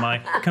friend or my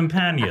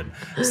companion.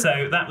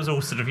 So that was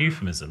all sort of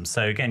euphemisms.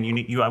 So again,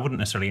 I wouldn't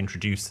necessarily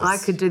introduce this. I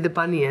could do the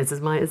bunny ears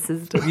as my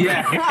assistant.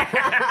 Yeah.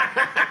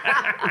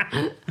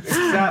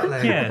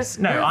 Exactly. Yes.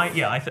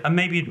 No,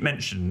 maybe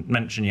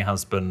mention your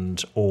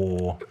husband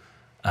or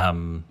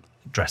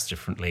dress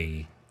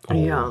differently.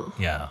 Or,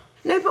 yeah.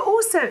 No, but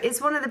also it's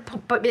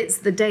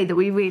the day that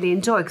we really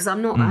enjoy because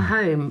I'm not at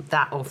home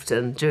that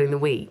often during the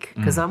week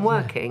because I'm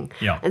working.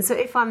 Yeah. And so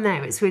if I'm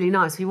there, it's really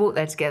nice. We walk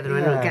there together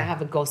and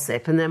have a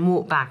gossip and then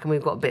walk back and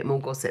we've got a bit more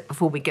gossip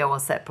before we go our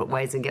separate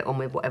ways and get on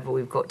with whatever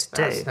we've got to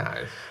do. That's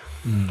nice.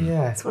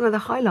 Yeah. It's one of the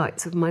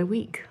highlights of my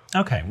week.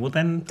 Okay, well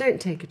then...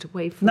 Don't take it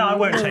away from me. No, I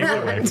won't take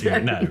it away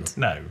from you.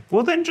 No.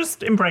 Well then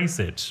just embrace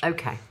it.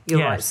 Okay, you're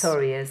right. Yes.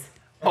 Sorry, Iz.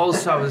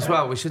 Also, as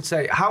well, we should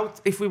say,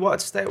 if we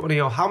wanted to stay at one of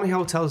your, how many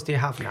hotels do you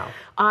have now?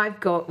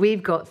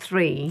 We've got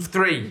 3.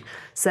 3.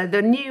 So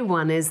the new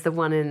one is the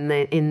one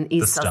in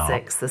East Star.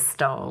 Sussex, the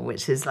Star,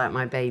 which is like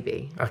my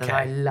baby that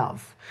I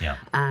love. Yeah.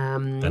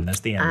 Then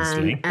there's the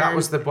Ensley. That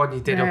was the one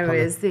you did up on There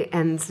is the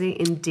Ensley,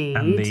 indeed.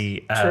 And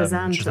the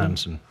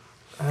Tresanton.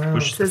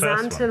 Which is the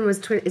first one.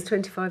 Tresanton is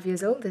 25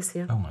 years old this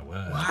year. Oh my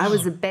word. I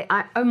was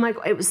oh my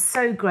God, it was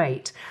so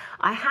great.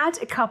 I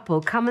had a couple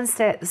come and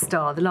stay at the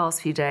Star the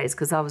last few days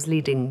because I was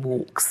leading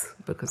walks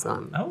because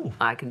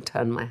I can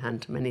turn my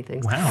hand to many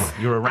things. Wow,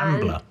 you're a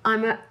rambler.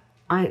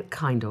 I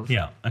kind of.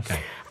 Yeah, okay.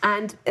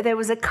 And there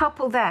was a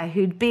couple there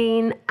who'd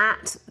been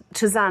at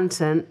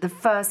Tresanton the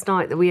first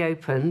night that we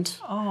opened,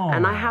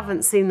 and I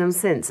haven't seen them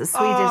since. A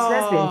Swedish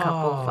lesbian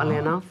couple, funnily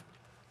enough.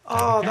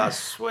 Oh, that's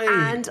sweet.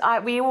 And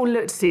we all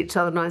looked at each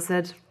other and I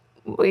said,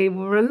 we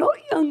were a lot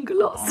younger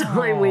last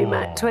time we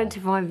met.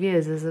 25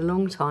 years is a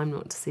long time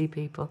not to see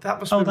people. That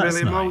must be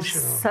really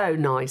emotional. So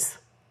nice.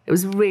 It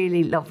was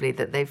really lovely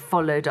that they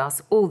followed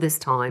us all this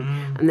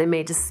time and they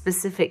made a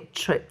specific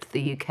trip to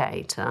the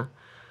UK to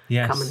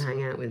come and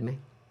hang out with me.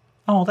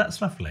 Oh,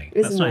 that's lovely.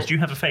 That's nice. Do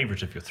you have a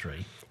favourite of your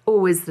 3?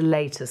 Always the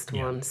latest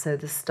one, so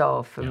the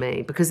Star for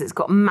me, because it's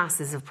got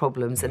masses of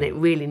problems and it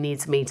really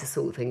needs me to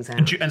sort things out.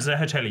 And as a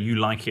hotelier, you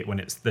like it when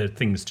it's the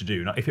things to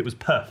do. Now, if it was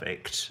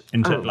perfect,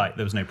 like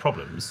there was no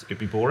problems, it'd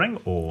be boring,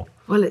 or...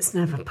 Well, it's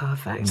never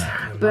perfect.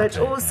 No, but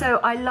also,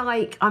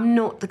 I'm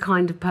not the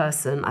kind of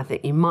person, I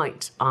think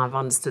I've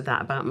understood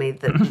that about me,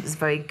 that is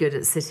very good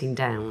at sitting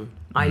down.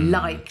 I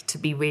like to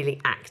be really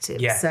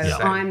active. Yeah, so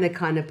I'm the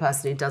kind of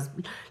person who does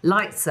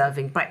light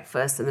serving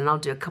breakfast and then I'll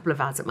do a couple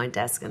of hours at my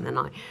desk and then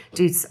I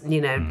do,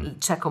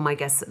 check on my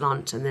guests at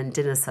lunch and then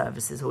dinner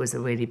service is always a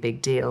really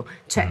big deal.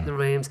 Check the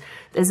rooms.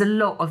 There's a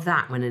lot of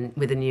that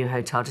with a new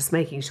hotel, just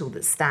making sure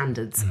that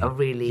standards are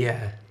really...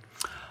 Yeah.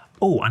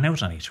 Oh, I know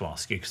what I need to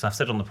ask you, because I've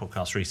said on the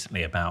podcast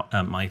recently about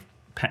my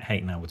pet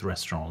hate now with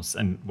restaurants,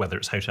 and whether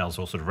it's hotels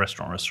or sort of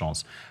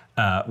restaurants,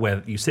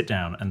 where you sit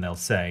down and they'll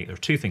say, there are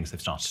 2 things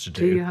they've started to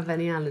do. Do you have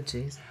any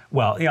allergies?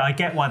 Well, yeah, I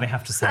get why they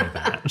have to say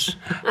that.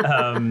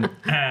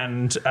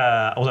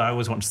 Although I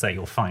always want to say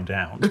you'll find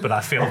out, but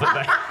I feel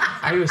that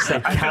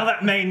I feel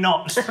that may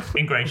not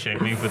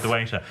ingratiate me with the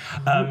waiter.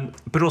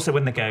 But also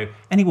when they go,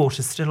 any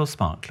water still or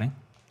sparkling?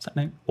 Is that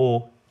no?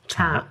 Or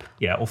tap?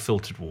 Yeah, or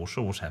filtered water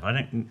or whatever. I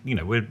don't,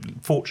 we're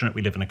fortunate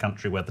we live in a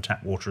country where the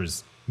tap water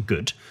is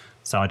good.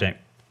 So I don't...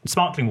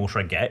 Sparkling water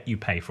I get, you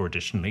pay for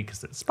additionally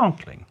because it's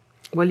sparkling.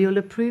 Well, you'll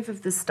approve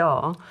of the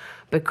Star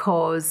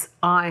because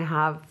I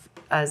have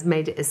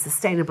made it as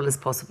sustainable as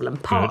possible.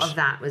 And part of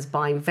that was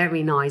buying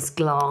very nice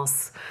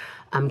glass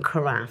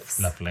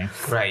carafes. Lovely.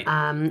 Great.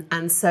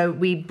 And so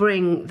we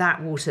bring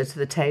that water to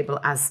the table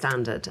as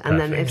standard. And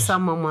then if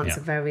someone wants a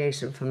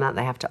variation from that,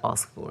 they have to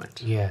ask for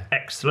it. Yeah.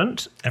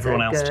 Excellent.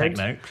 Everyone else take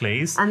note,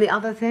 please. And the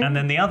other thing? And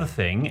then the other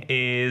thing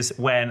is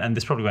when, and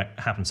this probably won't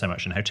happen so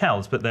much in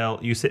hotels,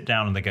 but you sit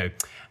down and they go,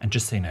 and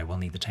just so you know, we'll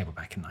need the table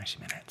back in 90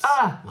 minutes.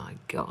 Oh, my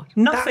God.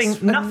 Nothing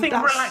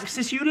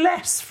relaxes you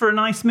less for a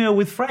nice meal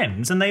with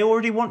friends, and they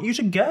already want you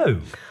to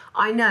go.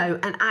 I know,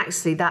 and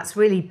actually that's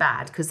really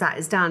bad because that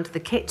is down to the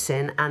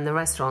kitchen and the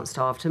restaurant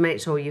staff to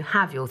make sure you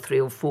have your 3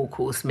 or 4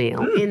 course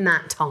meal in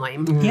that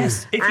time.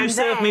 Yes, if you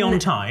serve me on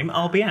time,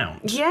 I'll be out.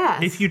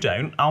 Yes. If you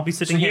don't, I'll be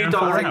sitting here in 4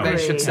 hours. You don't think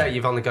they should hours. say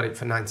you've only got it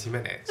for 90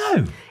 minutes?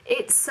 No.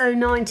 It's so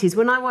 90s.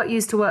 When I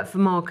used to work for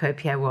Marco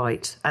Pierre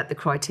White at the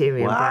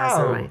Criterion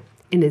Brasserie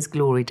in his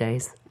glory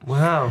days.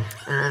 Wow.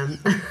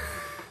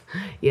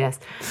 Yes.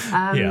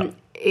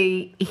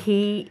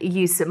 He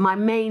used to, my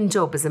main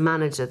job as a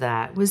manager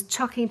there was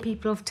chucking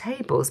people off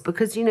tables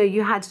because,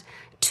 you had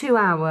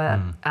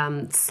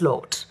 2-hour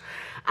slot.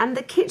 And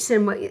the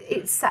kitchen,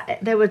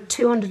 there were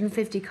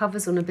 250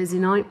 covers on a busy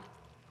night.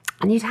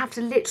 And you'd have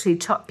to literally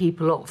chuck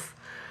people off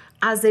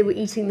as they were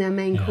eating their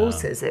main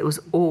courses. It was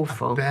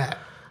awful. I bet.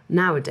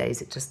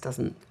 Nowadays, it just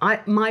doesn't.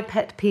 My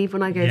pet peeve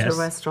when I go to a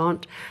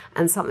restaurant,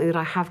 and something that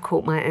I have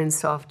caught my own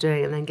staff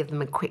doing, and then give them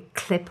a quick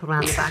clip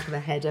around the back of the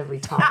head every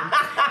time,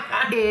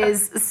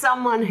 is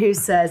someone who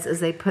says, as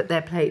they put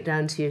their plate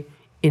down to you,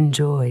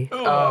 enjoy.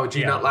 Oh, do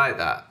you not like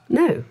that?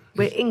 No,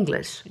 we're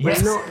English.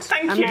 Yes. We're not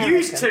Thank you. American.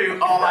 Used to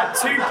are like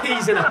two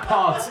peas in a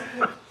pod.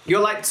 You're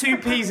like two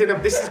peas in a...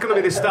 This is going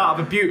to be the start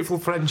of a beautiful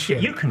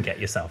friendship. You can get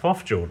yourself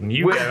off, Jordan.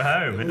 You We're- go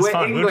home. It's We're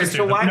fine. We'll English, just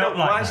so do why not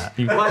not? like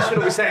that. Why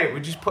shouldn't we say it? We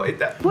just put it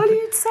there. Well,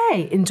 you'd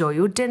say, enjoy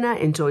your dinner,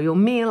 enjoy your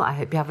meal. I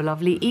hope you have a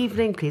lovely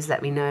evening. Please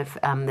let me know if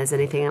there's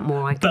anything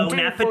more I can Bon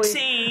do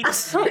appetit.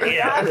 for you.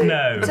 Yeah,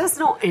 no. Just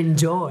not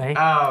enjoy.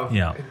 Oh,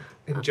 Yeah.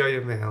 Enjoy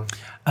your meal.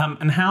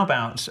 And how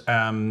about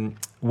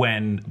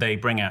when they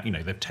bring out,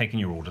 they've taken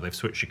your order, they've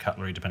switched your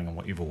cutlery depending on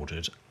what you've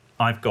ordered.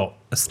 I've got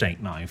a steak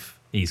knife,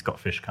 he's got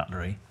fish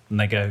cutlery, and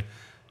they go,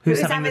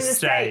 who's having the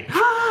steak?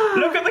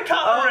 Look at the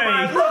cutlery! Oh,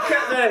 man, look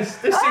at this.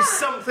 This is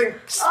something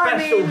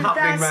special happening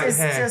right this is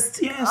here.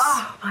 just... Yes.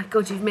 Oh, my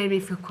God, you've made me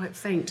feel quite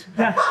faint.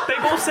 Yeah,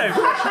 they've also,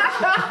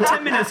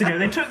 10 minutes ago,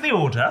 they took the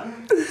order.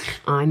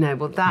 I know.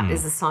 Well, that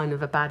is a sign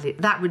of a bad...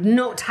 That would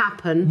not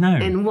happen No.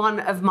 in one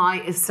of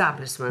my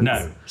establishments.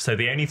 No, so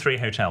the only 3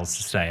 hotels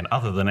to stay in,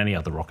 other than any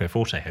other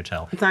Roccoforte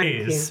hotel, Thank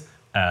is...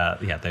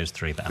 those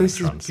 3 that This Alex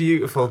is runs.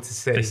 beautiful to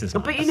see. This is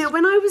nice. But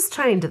when I was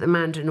trained at the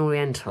Mandarin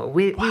Oriental,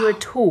 we were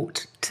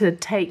taught to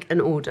take an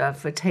order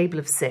for a table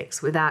of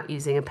 6 without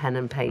using a pen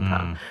and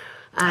paper.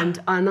 And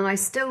I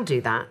still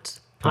do that.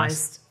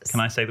 Can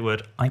I say the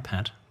word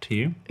iPad to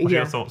you? What are Yeah.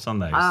 your thoughts on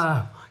those?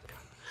 Oh,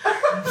 my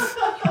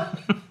God.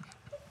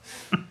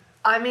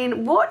 I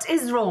mean, what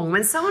is wrong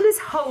when someone is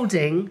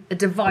holding a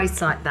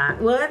device like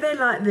that? Why are they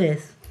like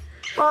this?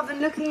 Rather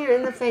than looking you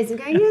in the face and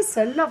going, yes,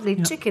 sir, lovely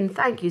chicken,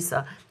 thank you,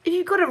 sir. If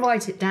you've got to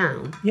write it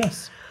down.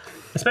 Yes.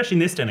 Especially in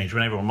this day and age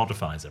when everyone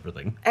modifies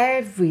everything.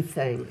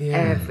 Everything.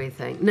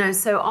 No,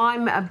 so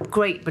I'm a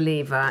great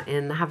believer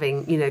in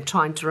having,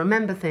 trying to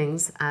remember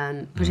things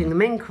and putting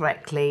them in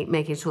correctly,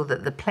 making sure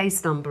that the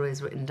place number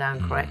is written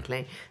down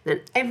correctly.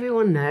 Then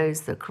everyone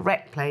knows the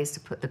correct place to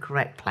put the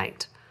correct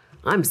plate.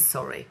 I'm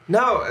sorry.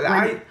 No,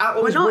 I We're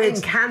always not weird.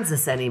 in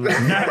Kansas anymore.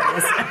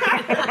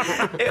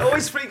 It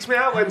always freaks me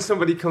out when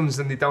somebody comes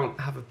and they don't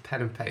have a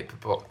pen and paper,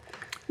 but...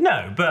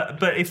 No,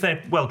 but if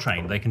they're well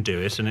trained, they can do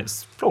it, and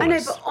it's I know,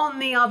 flawless. but on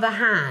the other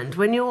hand,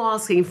 when you're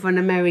asking for an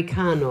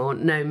Americano,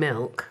 no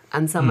milk,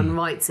 and someone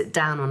writes it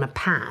down on a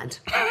pad,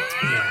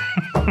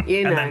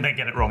 you know. And then they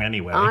get it wrong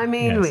anyway. I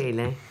mean, Yes.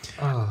 really.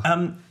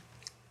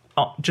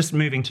 Just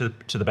moving to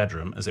the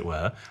bedroom, as it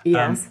were.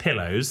 Yes.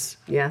 Pillows.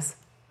 Yes.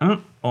 Sort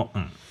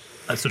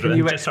Can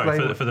you of, sorry,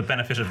 explain? for the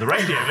benefit of the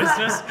radio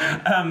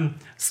listeners.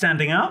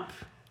 Standing up,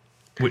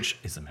 which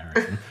is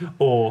American,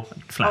 or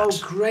flat. Oh,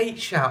 great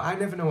shout. I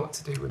never know what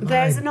to do with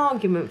There's mine. an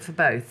argument for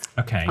both.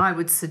 Okay. I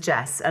would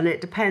suggest, and it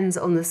depends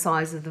on the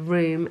size of the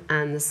room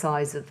and the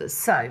size of the...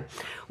 So,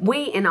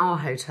 we in our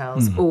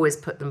hotels always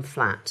put them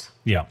flat.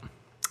 Yeah.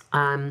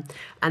 And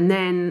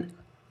then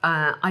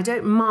I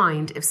don't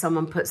mind if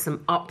someone puts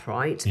them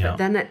upright, Yeah. but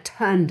then at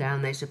turn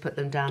down, they should put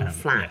them down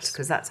flat, yes.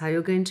 because that's how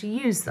you're going to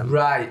use them.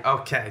 Right,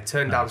 okay.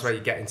 Turn down's where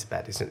you get into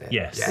bed, isn't it?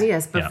 Yes. So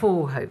yes,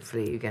 before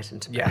hopefully you get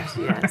into bed.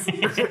 Yes,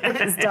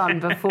 it's done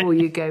before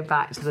you go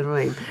back to the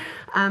room.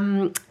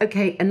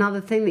 Okay,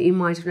 another thing that you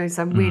might have noticed,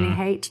 I really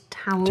hate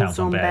towels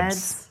on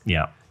beds.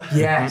 Yeah.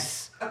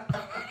 Yes.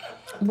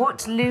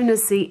 What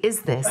lunacy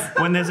is this?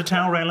 When there's a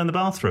towel rail in the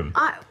bathroom.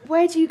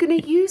 Where are you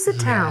going to use a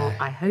towel?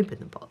 I hope in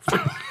the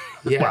bathroom.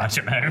 Yeah. Well, I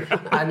don't know.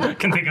 I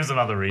can think of some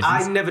other reasons.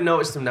 I never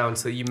noticed them now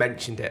until you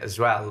mentioned it as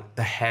well.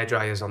 The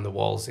hairdryers on the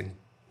walls in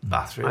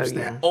bathrooms.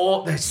 Oh,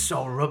 yeah. They're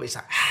so rubbish.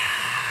 Like,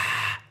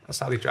 that's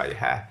how they dry your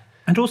hair.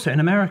 And also in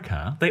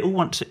America, they all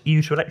want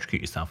you to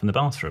electrocute yourself in the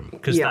bathroom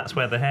because Yeah. that's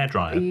where the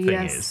hairdryer thing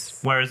Yes. is.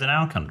 Whereas in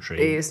our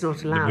country, It's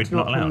not allowed, we're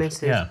not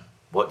permitted. Yeah.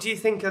 What do you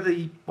think are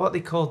what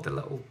they called the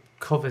little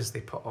covers they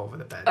put over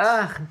the beds?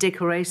 Ugh,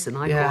 decoration,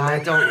 I yeah, call I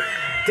it. don't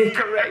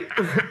decorate.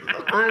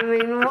 I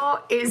mean,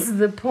 what is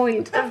the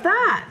point of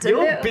that?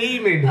 You're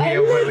beaming here,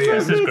 A William.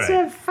 This is little great.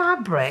 bit of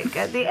fabric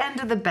at the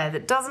end of the bed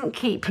that doesn't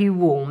keep you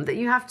warm, that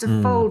you have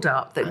to fold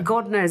up, that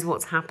God knows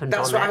what's happened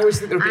That's on what it. I always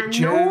think they're a bit and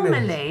German.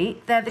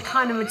 normally, they're the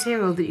kind of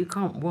material that you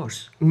can't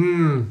wash.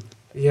 Yeah.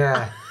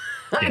 Yeah,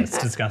 it's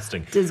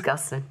disgusting.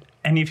 Disgusting.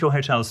 Any of your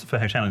hotels for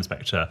Hotel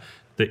Inspector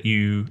that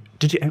you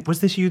was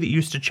this you that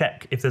used to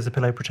check if there's a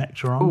pillow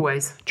protector on?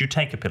 Always. Do you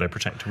take a pillow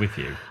protector with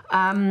you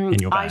in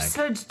your I bag?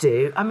 should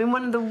do. I mean,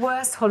 one of the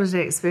worst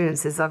holiday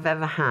experiences I've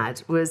ever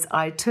had was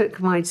I took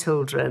my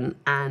children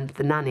and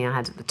the nanny I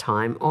had at the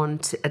time on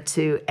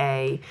to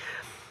a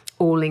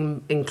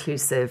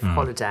all-inclusive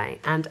holiday.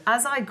 And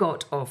as I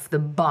got off the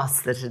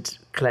bus that had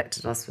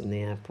collected us from the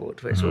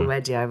airport, which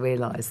already I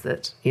realised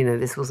that,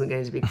 this wasn't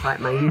going to be quite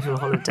my usual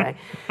holiday,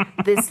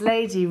 this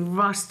lady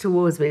rushed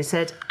towards me and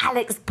said,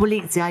 "Alex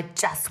Polizzi, I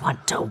just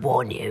want to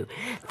warn you,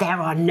 there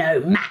are no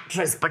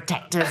mattress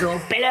protectors or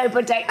pillow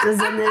protectors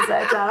in this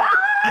hotel."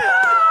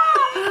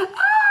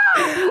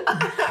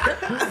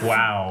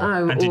 Wow.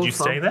 Oh, and did you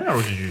awful. stay there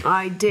or did you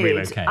I did.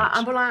 relocate?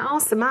 Well, I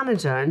asked the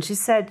manager, and she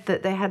said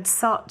that they had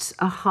such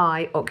a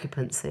high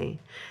occupancy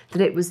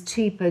that it was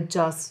cheaper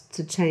just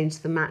to change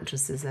the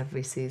mattresses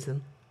every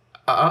season.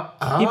 Yeah,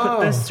 but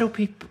there's still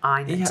people.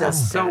 I Yeah, just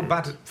that's so don't.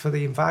 bad for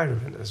the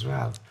environment as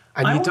well.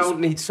 And I you always- don't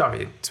need,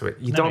 sorry to it,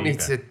 you No, don't you need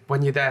go. to,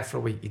 when you're there for a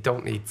week, you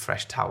don't need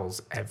fresh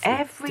towels every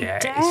Every day.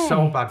 It's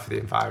so bad for the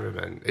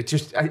environment. It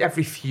just,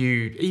 every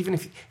few, even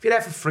if you're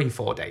there for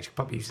 3-4 days, you could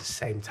probably use the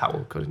same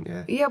towel, couldn't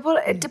you? Yeah, well,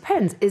 it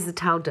depends. Is the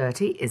towel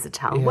dirty? Is the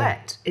towel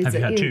wet? Is Have you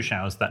it, had 2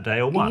 showers that day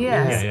or 1?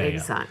 Yes, Yeah.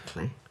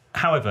 exactly.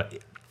 However,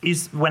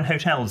 is when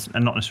hotels,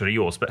 and not necessarily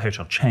yours, but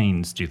hotel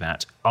chains do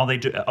that,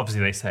 obviously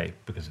they say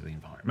because of the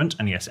environment,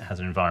 and yes, it has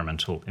an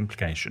environmental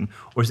implication,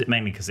 or is it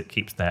mainly because it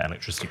keeps their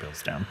electricity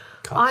bills down?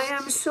 I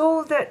am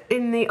sure that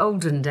in the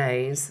olden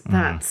days,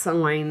 that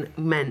sign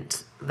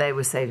meant they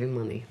were saving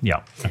money.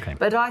 Yeah, okay.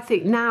 But I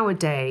think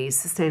nowadays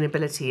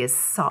sustainability is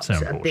such So a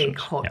important, big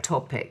hot yeah.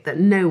 topic that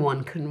no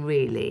one can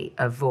really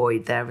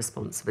avoid their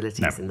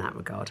responsibilities in that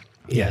regard.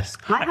 Yes.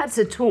 I had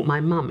to talk my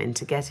mum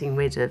into getting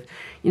rid of,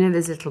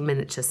 those little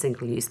miniature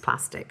single-use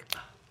plastic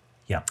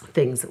Yeah.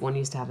 things that one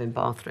used to have in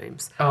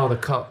bathrooms. Oh, the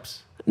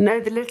cups. No,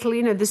 the little,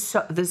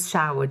 the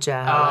shower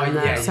gel and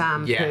the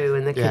shampoo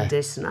and the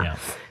conditioner. Yeah.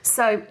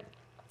 So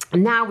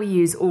now we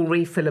use all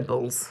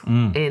refillables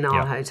in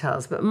our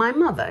hotels. But my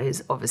mother,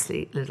 who's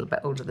obviously a little bit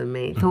older than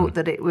me, thought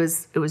that it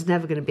was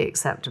never going to be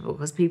acceptable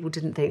because people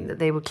didn't think that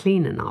they were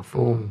clean enough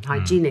or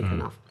hygienic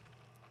enough.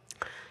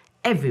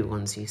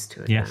 Everyone's used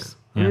to it Yes.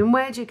 now. I mean,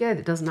 where do you go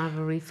that doesn't have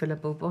a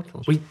refillable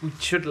bottle? We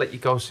should let you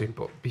go soon,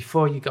 but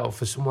before you go,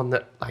 for someone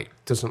that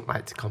doesn't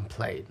like to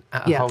complain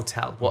at a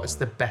hotel, what is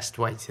the best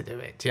way to do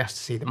it? Do you have to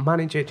see the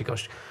manager? Do you go?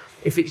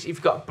 If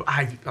you've got,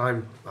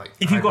 I'm like,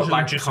 If you've got a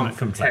like legitimate complaint,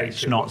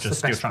 confrontation, not what's the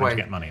just you're best trying way? to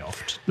get money off.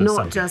 that some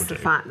Not just people the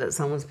do. fact that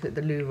someone's put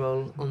the loo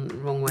roll on the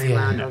wrong way Yeah,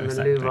 round no, on the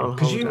exactly. loo roll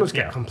Because you holder. must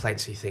get Yeah.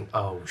 complaints, you think,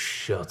 oh,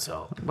 shut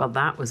up. Well,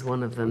 that was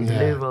one of them, the Yeah.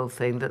 loo roll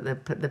thing, that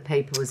the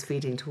paper was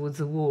feeding towards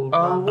the wall.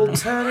 Oh, we'll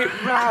turn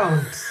it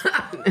round.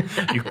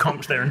 You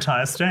comped their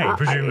entire stay,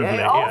 presumably.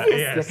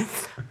 Obviously.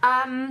 Yes.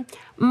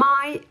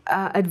 My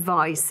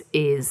advice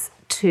is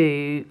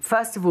to,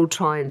 first of all,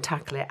 try and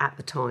tackle it at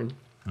the time.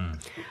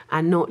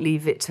 And not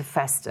leave it to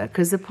fester.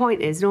 Because the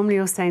point is, normally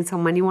you're staying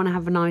somewhere and you want to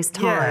have a nice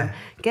time. Yeah.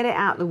 Get it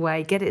out of the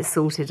way, get it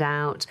sorted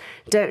out.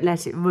 Don't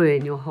let it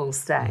ruin your whole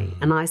stay.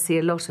 And I see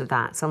a lot of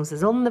that. Someone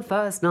says, on the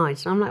first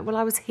night. And I'm like, well,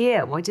 I was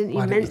here. Why didn't you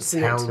Why didn't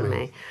you mention it tell to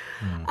me?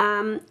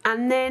 me?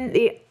 And then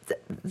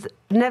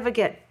never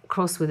get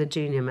cross with a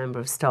junior member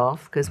of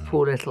staff because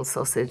poor little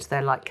sausage,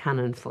 they're like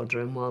cannon fodder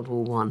in World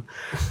War One.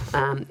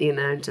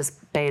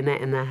 Just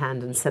bayonet in their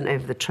hand and sent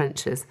over the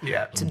trenches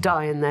to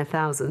die in their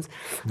thousands.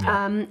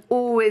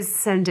 Always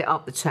send it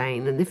up the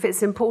chain, and if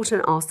it's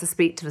important, ask to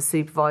speak to the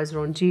supervisor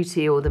on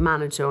duty or the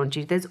manager on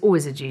duty. There's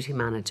always a duty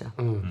manager,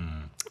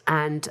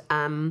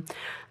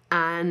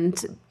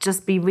 and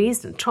just be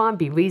reasonable. Try and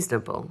be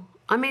reasonable.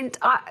 I mean,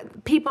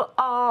 people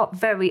are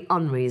very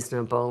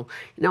unreasonable.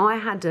 I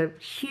had a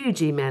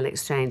huge email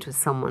exchange with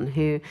someone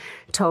who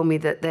told me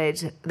that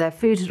their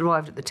food had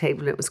arrived at the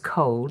table and it was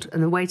cold,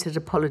 and the waiter had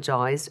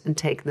apologised and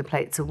taken the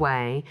plates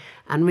away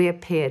and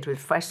reappeared with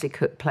freshly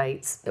cooked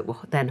plates that were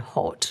then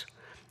hot,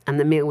 and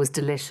the meal was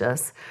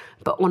delicious.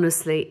 But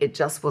honestly, it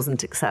just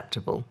wasn't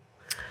acceptable.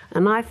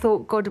 And I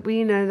thought, God,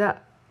 we know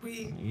that.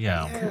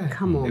 Yeah.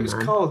 Come on, It was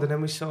man. cold and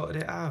then we sorted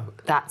it out.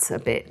 That's a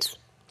bit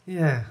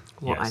Yeah.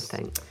 what I Yes.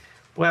 think.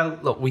 Well,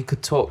 look, we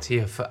could talk to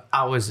you for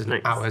hours and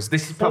Thanks. hours.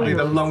 This is probably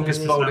the Lovely.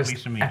 longest It's bonus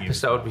lovely to meet you as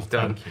episode well. we've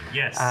done. Thank you.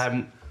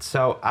 Yes.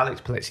 So,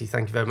 Alex Polizzi,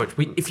 thank you very much.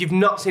 If you've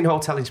not seen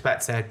Hotel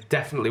Inspector,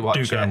 definitely watch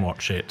Do it. go and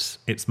watch it.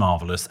 It's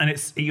marvellous. And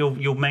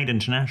you're made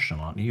international,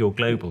 aren't you? You're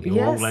global. You're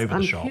Yes, all over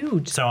I'm the shop.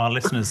 huge. So our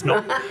listeners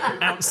not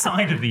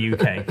outside of the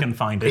UK can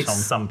find it on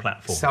some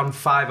platform. It's on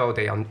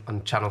 5OD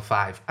on Channel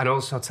 5. And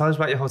also, tell us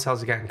about your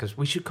hotels again, because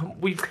we should come.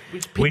 We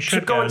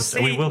should go go and and-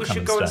 see. we will come should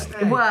and go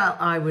stay. Well,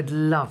 I would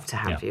love to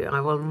have Yeah. you.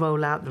 I will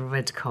roll out the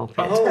red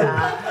carpet.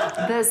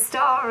 Oh. The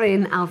star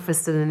in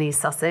Alfriston in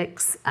East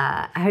Sussex,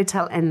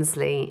 Hotel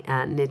Ensley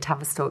near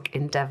Tavistock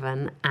in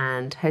Devon,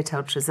 and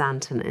Hotel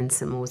Tresanton in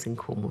St Maurs in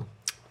Cornwall.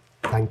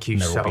 Thank you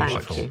They're so all much.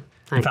 beautiful. Thank you.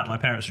 In fact, my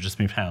parents have just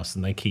moved house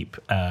and they keep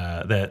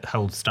their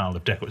whole style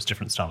of decor. It's a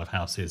different style of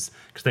houses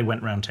because they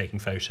went around taking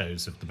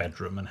photos of the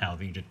bedroom and how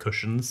they did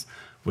cushions.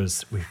 We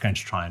were going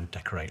to try and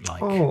decorate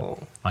like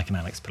an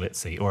Alex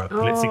Polizzi or a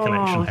Polizzi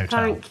Collection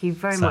hotel. Thank you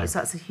very So- much.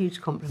 That's a huge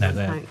No, compliment.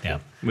 Thank yeah,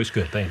 you. which is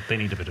good. They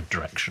need a bit of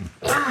direction.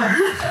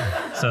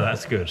 So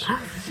that's good.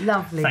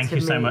 Lovely Thank to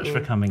you so meet much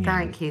for coming in.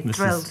 Thank you. This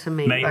Thrilled has to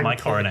meet made you. my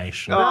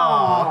coronation.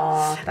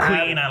 Oh,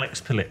 Queen Alex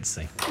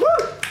Polizzi.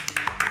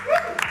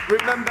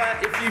 Remember,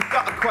 if you've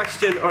got a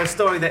question or a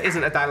story that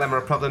isn't a dilemma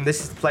or problem,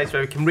 this is the place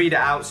where we can read it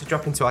out. So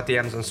drop into our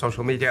DMs on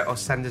social media or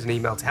send us an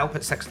email to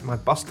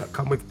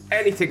help@sextedmyboss.com with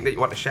anything that you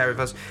want to share with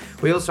us.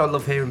 We also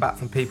love hearing back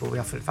from people we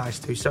offer advice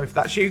to. So if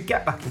that's you,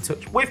 get back in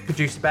touch with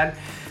producer Ben.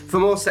 For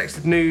more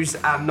Sexted news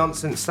and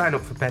nonsense, sign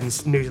up for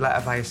Ben's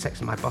newsletter via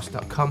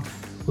sextedmyboss.com.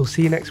 We'll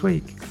see you next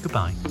week.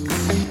 Goodbye.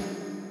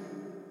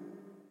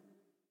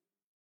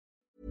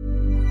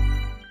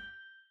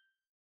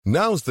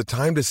 Now's the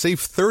time to save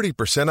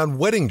 30% on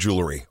wedding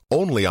jewelry,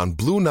 only on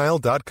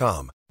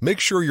BlueNile.com. Make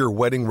sure your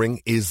wedding ring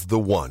is the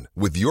one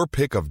with your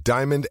pick of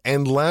diamond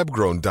and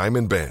lab-grown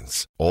diamond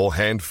bands, all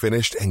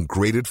hand-finished and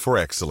graded for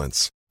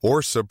excellence.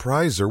 Or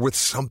surprise her with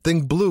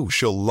something blue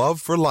she'll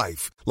love for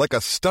life, like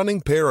a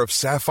stunning pair of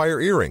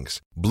sapphire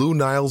earrings. Blue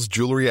Nile's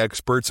jewelry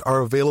experts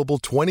are available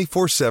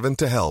 24/7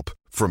 to help,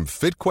 from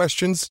fit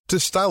questions to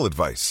style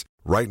advice.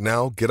 Right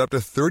now, get up to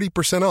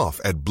 30% off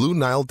at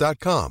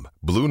BlueNile.com.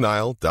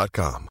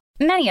 BlueNile.com.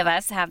 Many of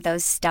us have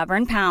those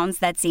stubborn pounds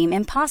that seem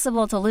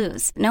impossible to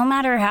lose, no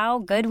matter how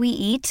good we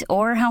eat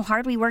or how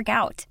hard we work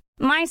out.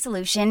 My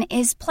solution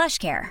is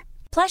PlushCare.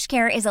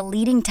 PlushCare is a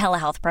leading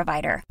telehealth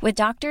provider with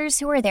doctors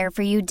who are there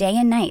for you day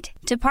and night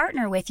to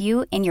partner with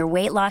you in your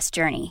weight loss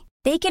journey.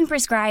 They can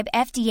prescribe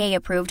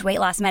FDA-approved weight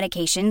loss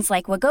medications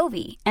like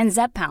Wegovy and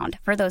Zepbound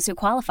for those who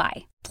qualify.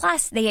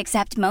 Plus, they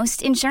accept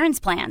most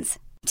insurance plans.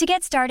 To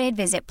get started,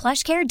 visit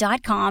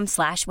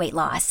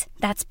plushcare.com/weightloss.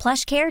 That's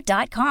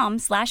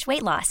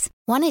plushcare.com/weightloss.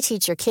 Want to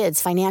teach your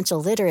kids financial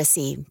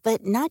literacy,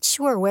 but not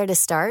sure where to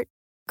start?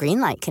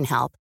 Greenlight can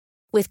help.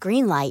 With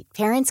Greenlight,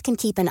 parents can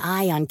keep an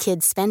eye on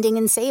kids' spending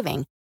and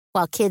saving,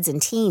 while kids and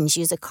teens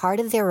use a card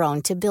of their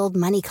own to build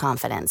money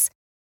confidence.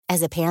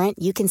 As a parent,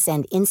 you can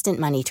send instant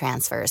money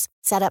transfers,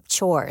 set up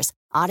chores,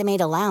 automate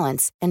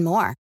allowance, and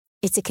more.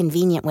 It's a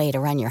convenient way to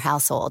run your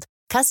household,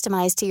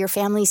 customized to your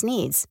family's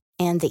needs,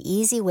 and the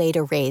easy way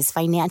to raise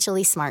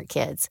financially smart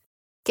kids.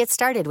 Get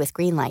started with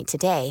Greenlight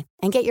today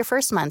and get your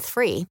first month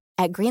free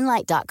at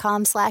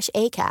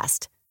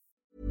greenlight.com/ACAST.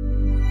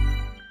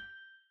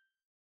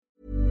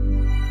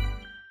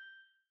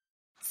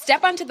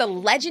 Step onto the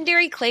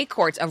legendary clay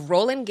courts of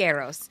Roland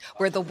Garros,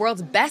 where the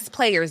world's best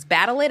players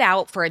battle it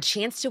out for a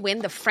chance to win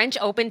the French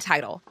Open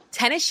title.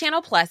 Tennis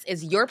Channel Plus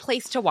is your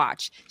place to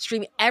watch.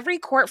 Stream every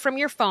court from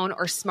your phone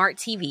or smart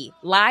TV,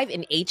 live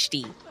in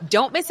HD.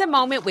 Don't miss a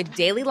moment with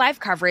daily live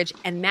coverage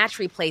and match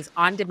replays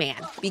on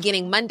demand,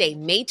 beginning Monday,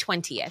 May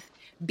 20th.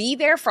 Be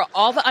there for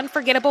all the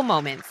unforgettable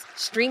moments.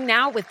 Stream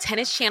now with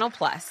Tennis Channel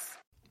Plus.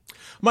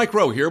 Mike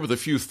Rowe here with a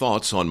few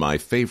thoughts on my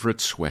favorite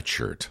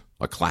sweatshirt.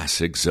 A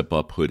classic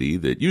zip-up hoodie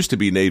that used to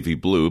be navy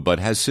blue but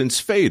has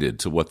since faded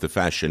to what the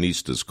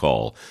fashionistas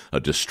call a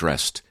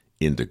distressed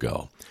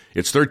indigo.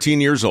 It's 13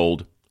 years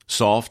old,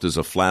 soft as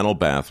a flannel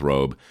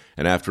bathrobe,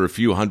 and after a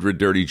few hundred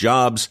dirty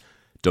jobs,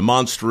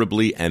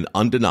 demonstrably and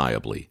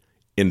undeniably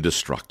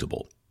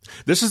indestructible.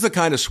 This is the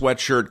kind of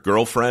sweatshirt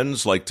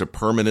girlfriends like to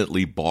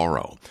permanently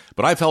borrow.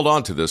 But I've held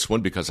on to this one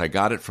because I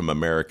got it from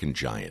American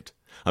Giant.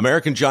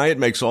 American Giant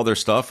makes all their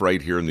stuff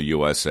right here in the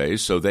USA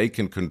so they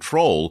can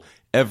control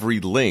every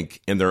link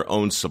in their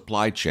own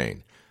supply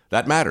chain.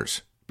 That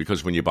matters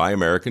because when you buy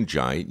American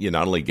Giant, you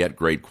not only get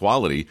great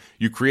quality,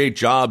 you create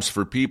jobs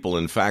for people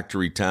in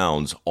factory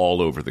towns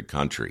all over the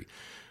country.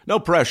 No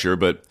pressure,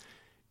 but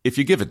if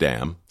you give a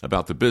damn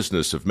about the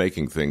business of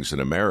making things in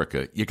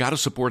America, you got to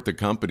support the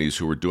companies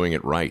who are doing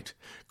it right.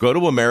 Go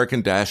to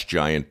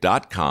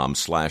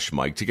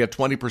American-Giant.com/Mike to get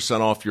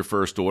 20% off your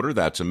first order.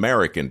 That's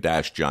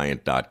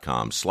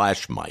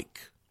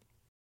American-Giant.com/Mike.